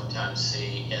that you sometimes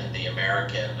see in the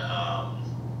American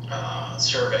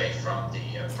survey from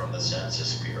the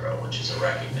Census Bureau, which is a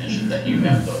recognition that you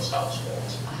have those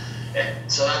households.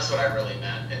 And so that's what I really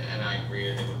meant, and I agree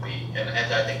that it would be, and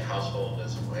I think household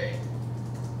is a way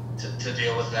to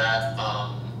deal with that,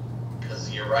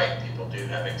 because you're right, people do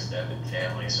have extended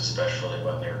families, especially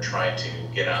when they're trying to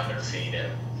get on their feet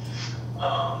and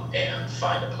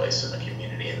find a place in the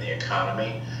community and the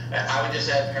economy. And I would just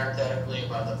add parenthetically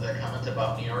about the comment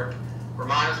about New York.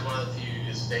 Vermont is one of the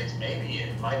few states, maybe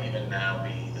it might even now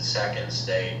be the second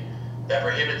state, that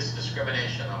prohibits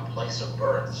discrimination on place of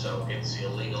birth. So it's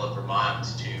illegal in Vermont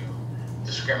to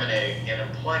discriminate in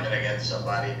employment against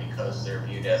somebody because they're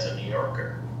viewed as a New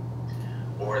Yorker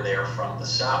or they're from the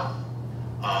South.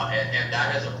 And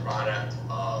that is a product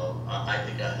of, I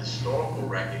think, a historical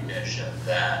recognition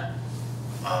that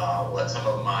what some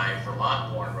of my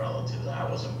Vermont-born relatives, I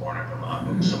wasn't born in Vermont,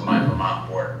 but some of my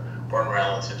Vermont-born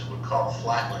relatives would call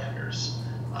flatlanders,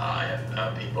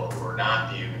 and people who were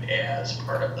not viewed as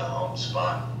part of the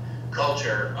homespun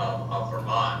culture of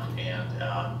Vermont. And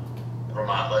the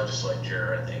Vermont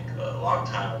legislature, I think, a long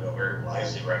time ago, very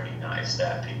wisely recognized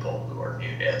that people who are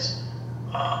viewed as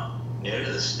new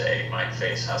to the state might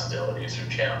face hostilities or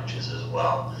challenges as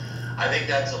well. I think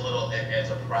that's a little, as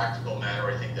a practical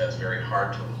matter, I think that's very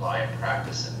hard to apply in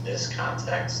practice in this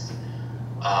context.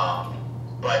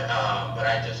 But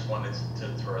I just wanted to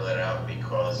throw that out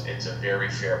because it's a very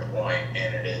fair point,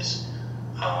 and it is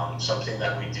something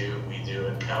that we do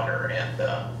encounter, and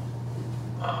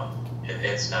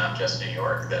it's not just New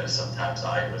York that is sometimes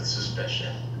eyed with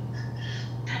suspicion.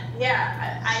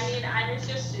 Yeah, I mean, I was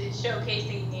just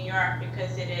showcasing New York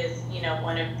because it is,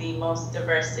 one of the most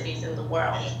diverse cities in the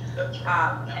world. That's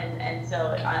right. And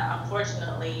so,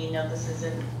 unfortunately, this is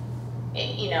an,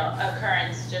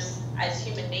 occurrence just as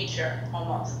human nature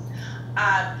almost.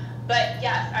 But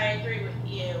yes, I agree with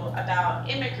you about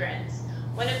immigrants.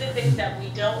 One of the things that we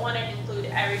don't want to include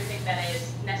everything that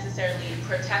is necessarily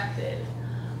protected,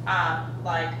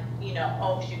 like,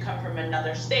 if you come from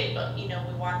another state, but, we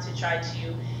want to try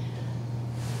to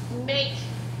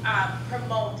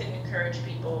promote and encourage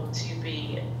people to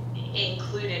be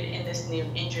included in this new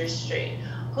industry.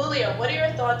 Julio, what are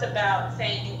your thoughts about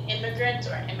saying immigrant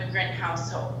or immigrant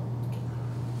household?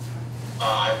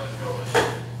 I would go with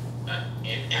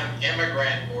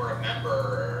immigrant or a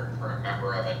current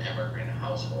member of an immigrant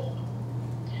household.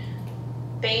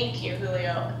 Thank you,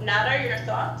 Julio. Nada, your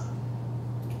thoughts?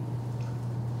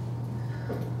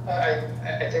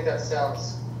 I think that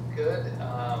sounds good.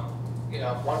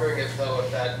 I'm wondering if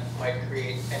that might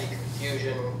create any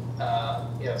confusion.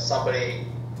 Somebody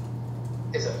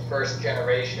is a first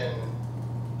generation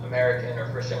American or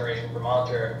first generation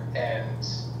Vermonter, and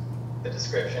the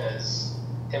description is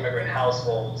immigrant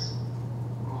households,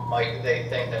 might they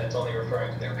think that it's only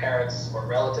referring to their parents or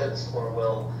relatives,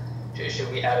 or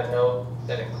should we add a note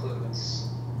that includes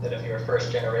that if you're a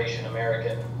first generation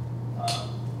American,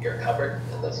 you're covered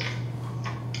in this?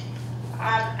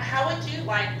 How would you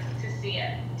like to see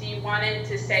it? Do you want it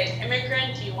to say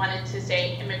immigrant? Do you want it to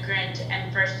say immigrant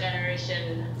and first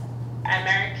generation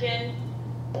American,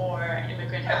 or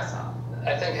immigrant household?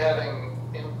 I think having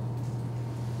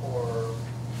or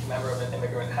member of an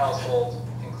immigrant household,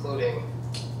 including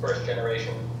first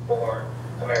generation born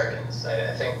Americans,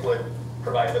 I think would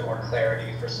provide a bit more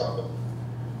clarity for some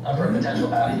for a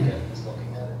potential applicant who's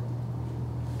looking at it.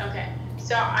 Okay,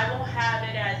 so I will have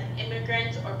it as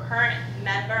immigrant or current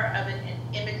member of an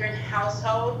immigrant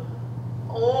household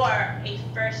or a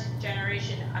first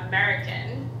generation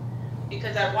American,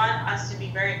 because I want us to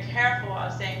be very careful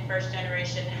of saying first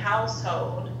generation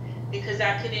household, because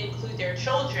that could include their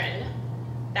children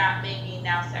that may be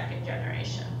now second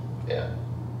generation. Yeah.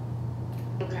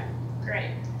 Okay,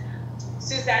 great.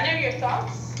 Susanna, your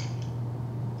thoughts?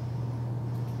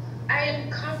 I am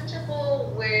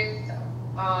comfortable with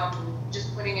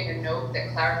just putting in a note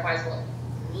that clarifies what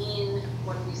we mean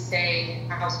when we say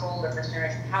household or first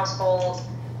generation household.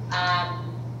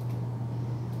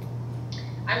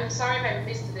 I'm sorry if I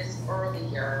missed this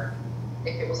earlier,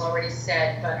 if it was already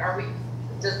said, but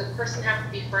does the person have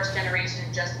to be first generation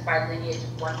just by lineage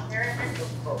of one parent or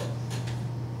both?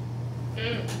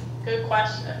 Good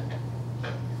question.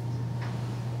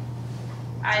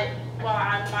 I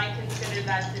might consider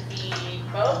that to be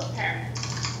both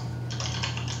parents.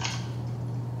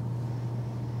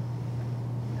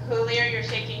 Julio, you're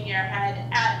shaking your head.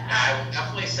 I would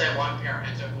definitely say one parent.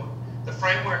 The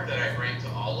framework that I bring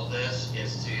to all of this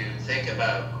is to think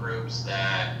about groups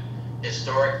that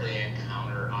historically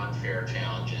encounter unfair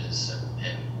challenges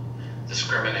and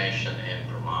discrimination in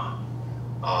Vermont.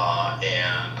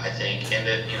 And I think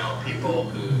people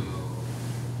who,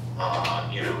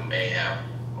 may have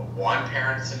one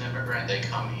parent's an immigrant, they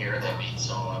come here, they meet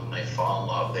someone, they fall in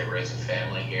love, they raise a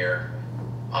family here.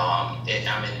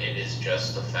 It is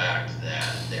just the fact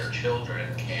that their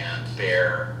children can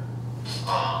bear,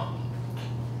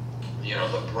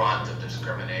 the brunt of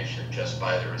discrimination just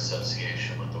by their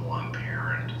association with the one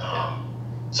parent.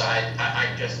 So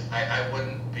I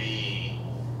wouldn't be,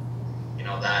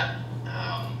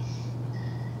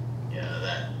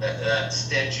 that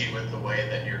stingy with the way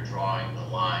that you're drawing the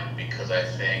line, because I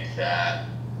think that,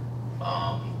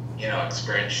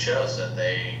 experience shows that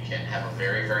they can have a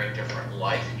very, very different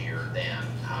life here than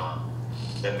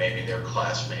maybe their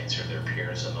classmates or their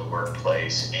peers in the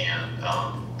workplace. And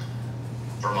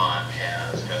Vermont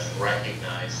has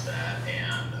recognized that,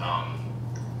 and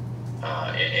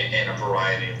in a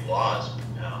variety of laws,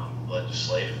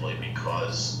 legislatively,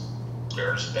 because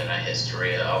there's been a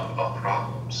history of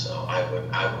problems. So I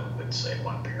would say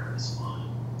one parent is fine.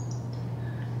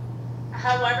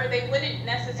 However, they wouldn't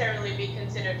necessarily be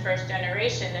considered first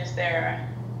generation if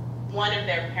one of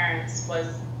their parents was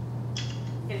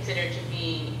considered to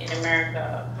be in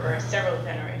America for several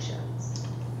generations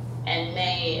and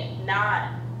may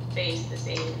not face the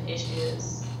same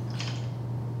issues.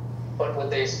 But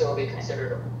would they still be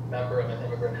considered a member of an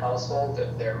immigrant household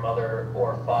if their mother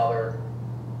or father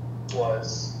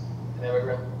was an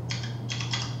immigrant?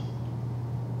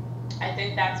 I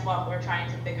think that's what we're trying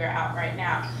to figure out right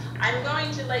now. I'm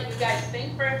going to let you guys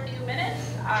think for a few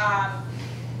minutes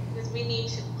because we need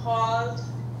to pause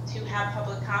to have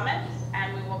public comments,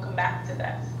 and we will come back to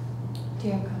this. Do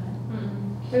you have a comment?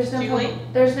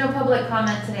 Mm-hmm. There's no public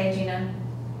comment today, Gina.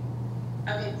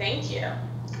 Okay, thank you.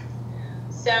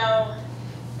 So,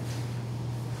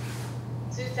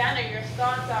 Susanna, your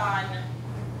thoughts on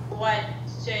what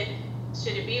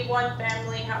should it be one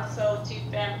family household,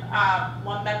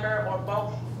 one member, or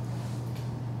both?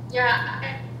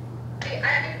 Yeah, I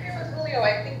agree with Julio.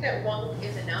 I think that one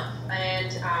is enough,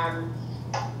 and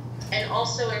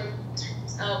also in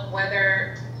terms of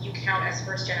whether you count as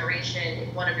first generation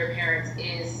if one of your parents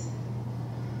is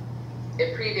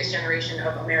a previous generation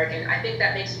of American, I think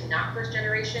that makes you not first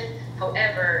generation.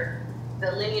 However,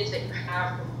 the lineage that you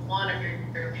have from one of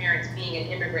your parents being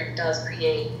an immigrant does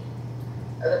create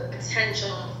the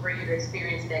potential for you to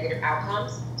experience negative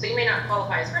outcomes. So you may not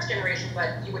qualify as first generation,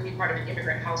 but you would be part of an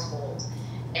immigrant household.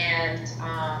 And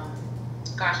I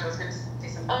was going to say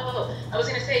something. I was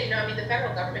going to say, the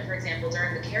federal government, for example,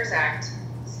 during the CARES Act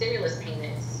stimulus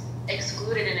payments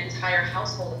excluded an entire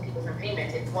household of people from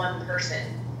payment if one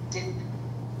person didn't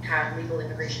have legal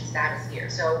immigration status here.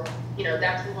 So,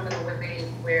 that's one of the ways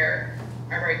where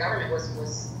our very government was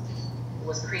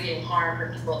creating harm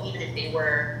for people, even if they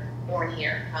were born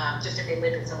here, just if they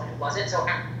lived with someone who wasn't. So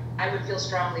I would feel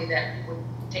strongly that we would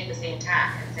take the same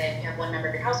tack and say, if you have one member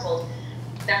of your household,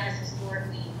 that has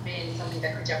historically been something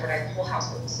that could jeopardize the whole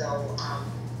household. So,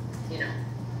 you know,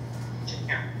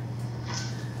 yeah.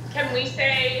 Can we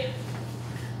say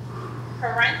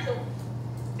parental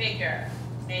figure,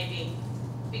 maybe?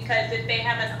 Because if they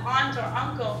have an aunt or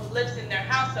uncle who lives in their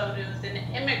household who's an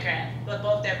immigrant, but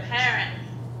both their parents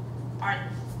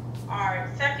are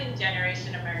second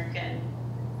generation American,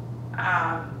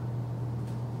 how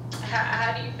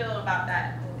do you feel about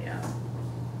that, Julio?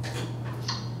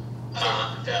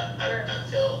 I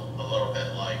feel a little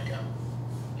bit like I'm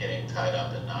getting tied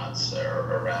up in knots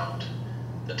around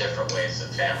the different ways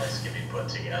that families can be put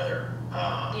together.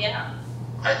 Yeah.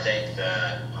 I think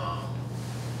that,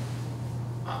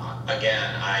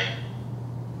 again, I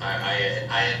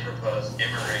had proposed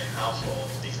immigrant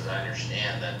households because I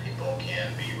understand that people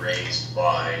can be raised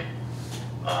by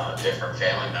different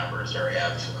family members or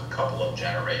have a couple of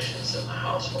generations in the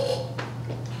household.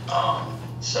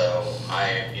 So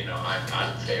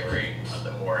I'm favoring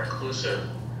the more inclusive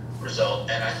result.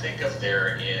 And I think if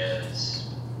there is,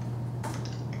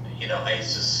 a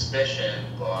suspicion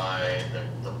by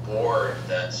the board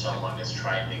that someone is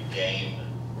trying to game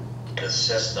the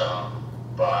system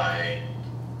by,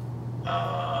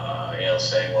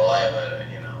 saying, well, I have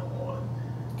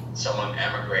someone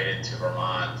emigrated to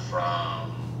Vermont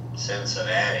from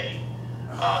Cincinnati,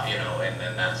 and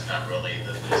then that's not really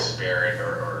the spirit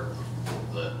or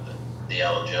the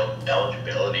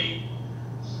eligibility.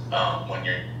 When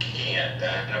you can't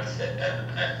benefit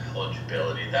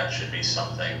eligibility, that should be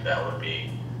something that would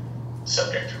be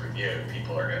subject to review.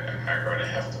 People are going to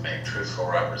have to make truthful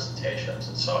representations,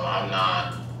 and so I'm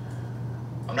not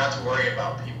to worry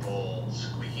about people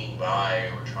squeaking by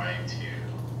or trying to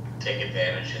take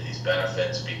advantage of these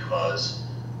benefits because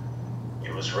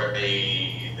it was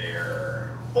really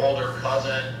their older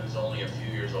cousin who's only a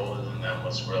few years older than them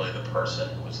was really the person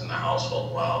who was in the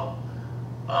household while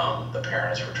the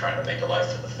parents were trying to make a life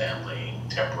for the family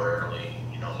temporarily,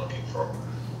 looking for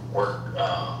work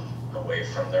away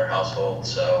from their household.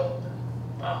 So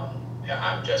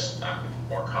that's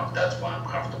why I'm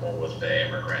comfortable with the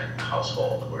immigrant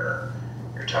household where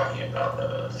you're talking about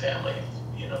the family,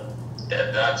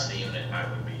 that's the unit I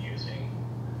would be using.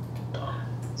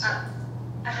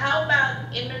 How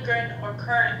about immigrant or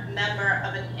current member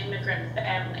of an immigrant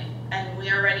family? And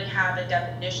we already have a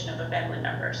definition of a family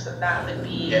member, so that would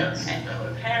be a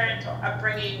parent or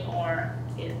upbringing or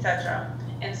etc.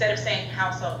 Instead of saying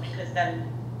household, because then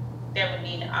there would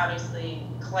need obviously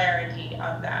clarity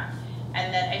of that.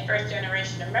 And then a first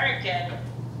generation American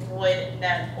would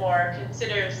then, or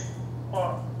considers,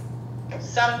 or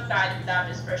some side of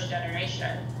them is first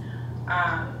generation,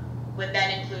 would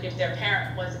then include if their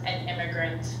parent was an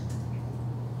immigrant,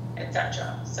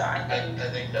 etc. So I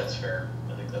think that's fair.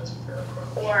 I think that's a fair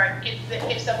approach. Or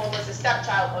if someone was a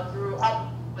stepchild or grew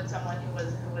up with someone who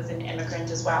was an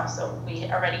immigrant as well. So we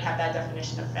already have that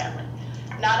definition of family.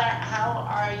 Nada, how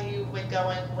are you with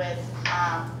going with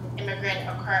immigrant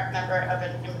or current member of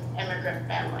an immigrant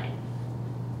family?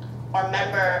 Or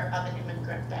member of an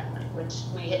immigrant family, which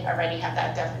we already have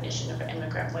that definition of an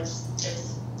immigrant, which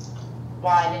is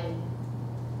why I didn't.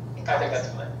 I think that's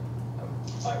fine. I'm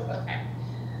fine with that. Okay.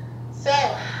 So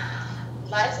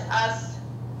let us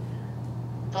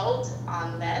vote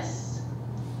on this.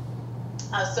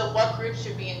 So what groups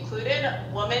should be included?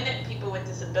 Women, people with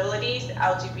disabilities,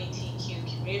 LGBTQ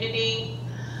community,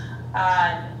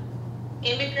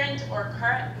 immigrant or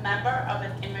current member of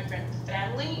an immigrant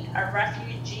family, a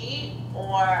refugee,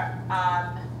 or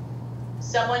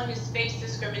someone who's faced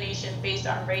discrimination based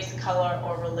on race, color,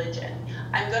 or religion.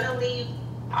 I'm going to leave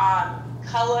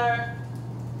color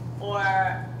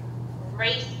or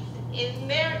race in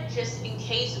there just in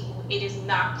case it is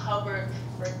not covered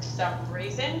for some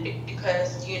reason,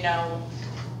 because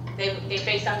they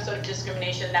face some sort of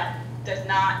discrimination that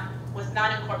was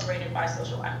not incorporated by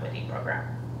social equity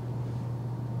program.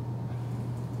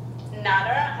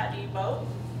 Nada, how do you vote?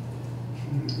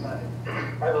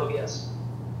 I vote yes.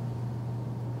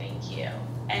 Thank you.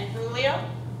 And Julio?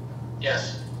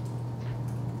 Yes.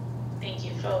 Thank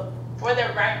you. For the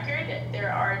record,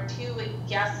 there are 2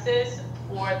 yeses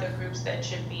for the groups that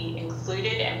should be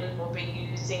included, and we will be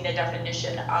using the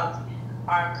definition of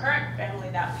our current family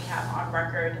that we have on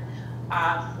record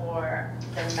for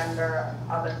the member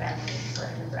of a family for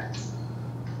immigrants.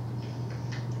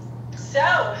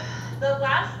 So the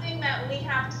last thing that we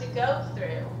have to go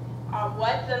through are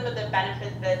what some of the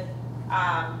benefits that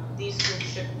these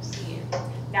groups should receive.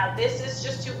 Now, this is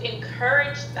just to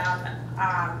encourage them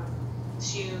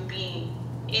to be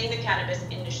in the cannabis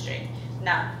industry.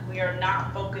 Now, we're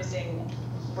not saying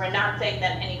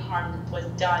that any harm was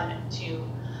done to,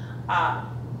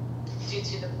 due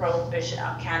to the prohibition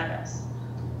of cannabis.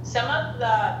 Some of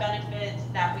the benefits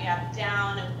that we have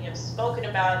down and we have spoken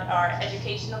about are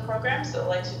educational programs, so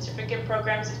like certificate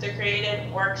programs if they're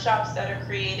created, workshops that are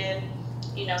created,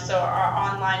 so our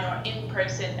online or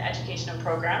in-person educational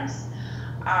programs,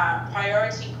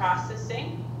 priority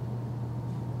processing,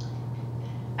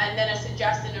 and then a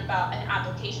suggestion about an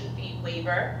application fee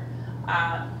waiver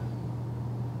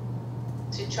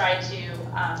to try to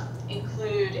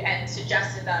include and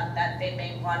suggest to them that they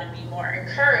may want to be more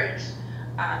encouraged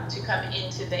to come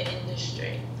into the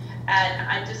industry. And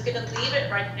I'm just going to leave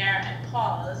it right there and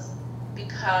pause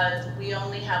because we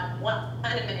only have 1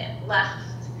 minute left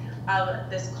of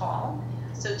this call.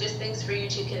 So just things for you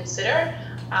to consider.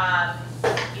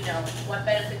 What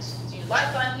benefits do you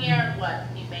like on here? What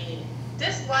you may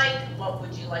dislike? What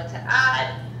would you like to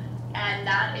add? And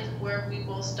that is where we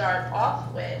will start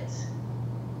off with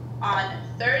on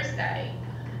Thursday.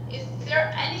 Is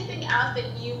there anything else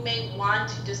that you may want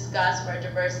to discuss for a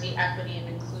diversity, equity, and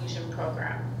inclusion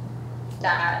program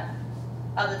that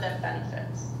other than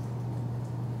benefits?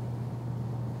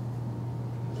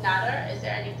 Nader, is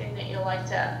there anything that you'd like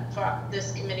for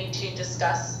this committee to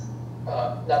discuss?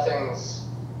 Nothing's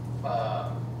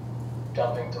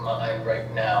jumping to mind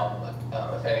right now,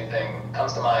 but if anything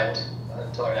comes to mind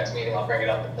until our next meeting, I'll bring it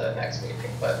up at the next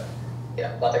meeting, but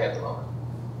yeah, nothing at the moment.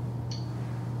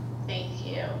 Thank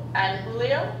you. And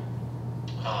Julio?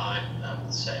 I'm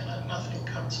the same. Nothing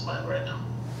comes to mind right now.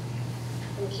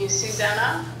 Thank you.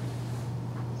 Susanna?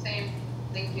 Same,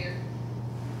 thank you.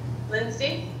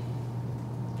 Lindsay?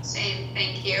 Same,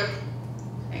 thank you.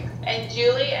 Thanks. And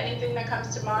Julie, anything that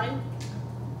comes to mind?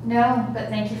 No, but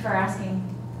thank you for asking.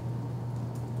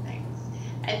 Thanks.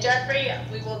 And Jeffrey,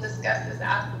 we will discuss this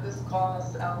after this call,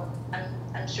 so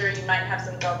I'm sure you might have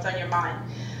some thoughts on your mind.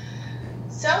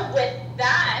 So with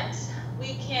that,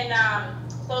 we can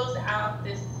close out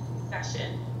this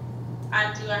session.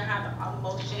 Do I have a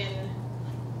motion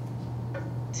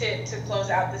to close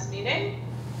out this meeting?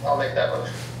 I'll make that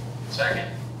motion. Second.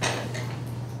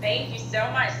 Thank you so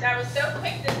much. That was so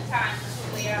quick this time,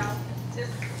 Julio.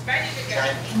 Just ready to go.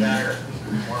 Trying to be better.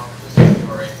 More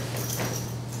participatory.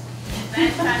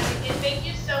 Fantastic. And thank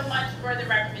you so much for the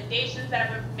recommendations that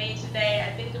were made today.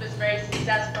 I think it was very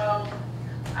successful.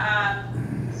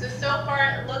 So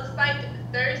far it looks like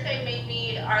Thursday may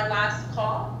be our last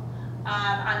call.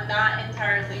 I'm not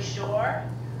entirely sure,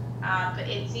 but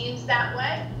it seems that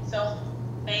way. So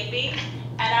maybe.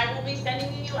 And I will be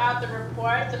sending you out the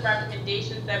reports of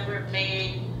recommendations that were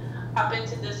made up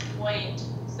until this point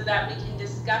so that we can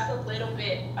discuss a little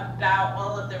bit about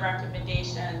all of the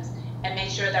recommendations and make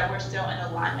sure that we're still in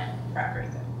alignment for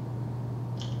everything.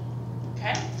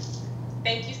 Okay?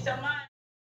 Thank you so much.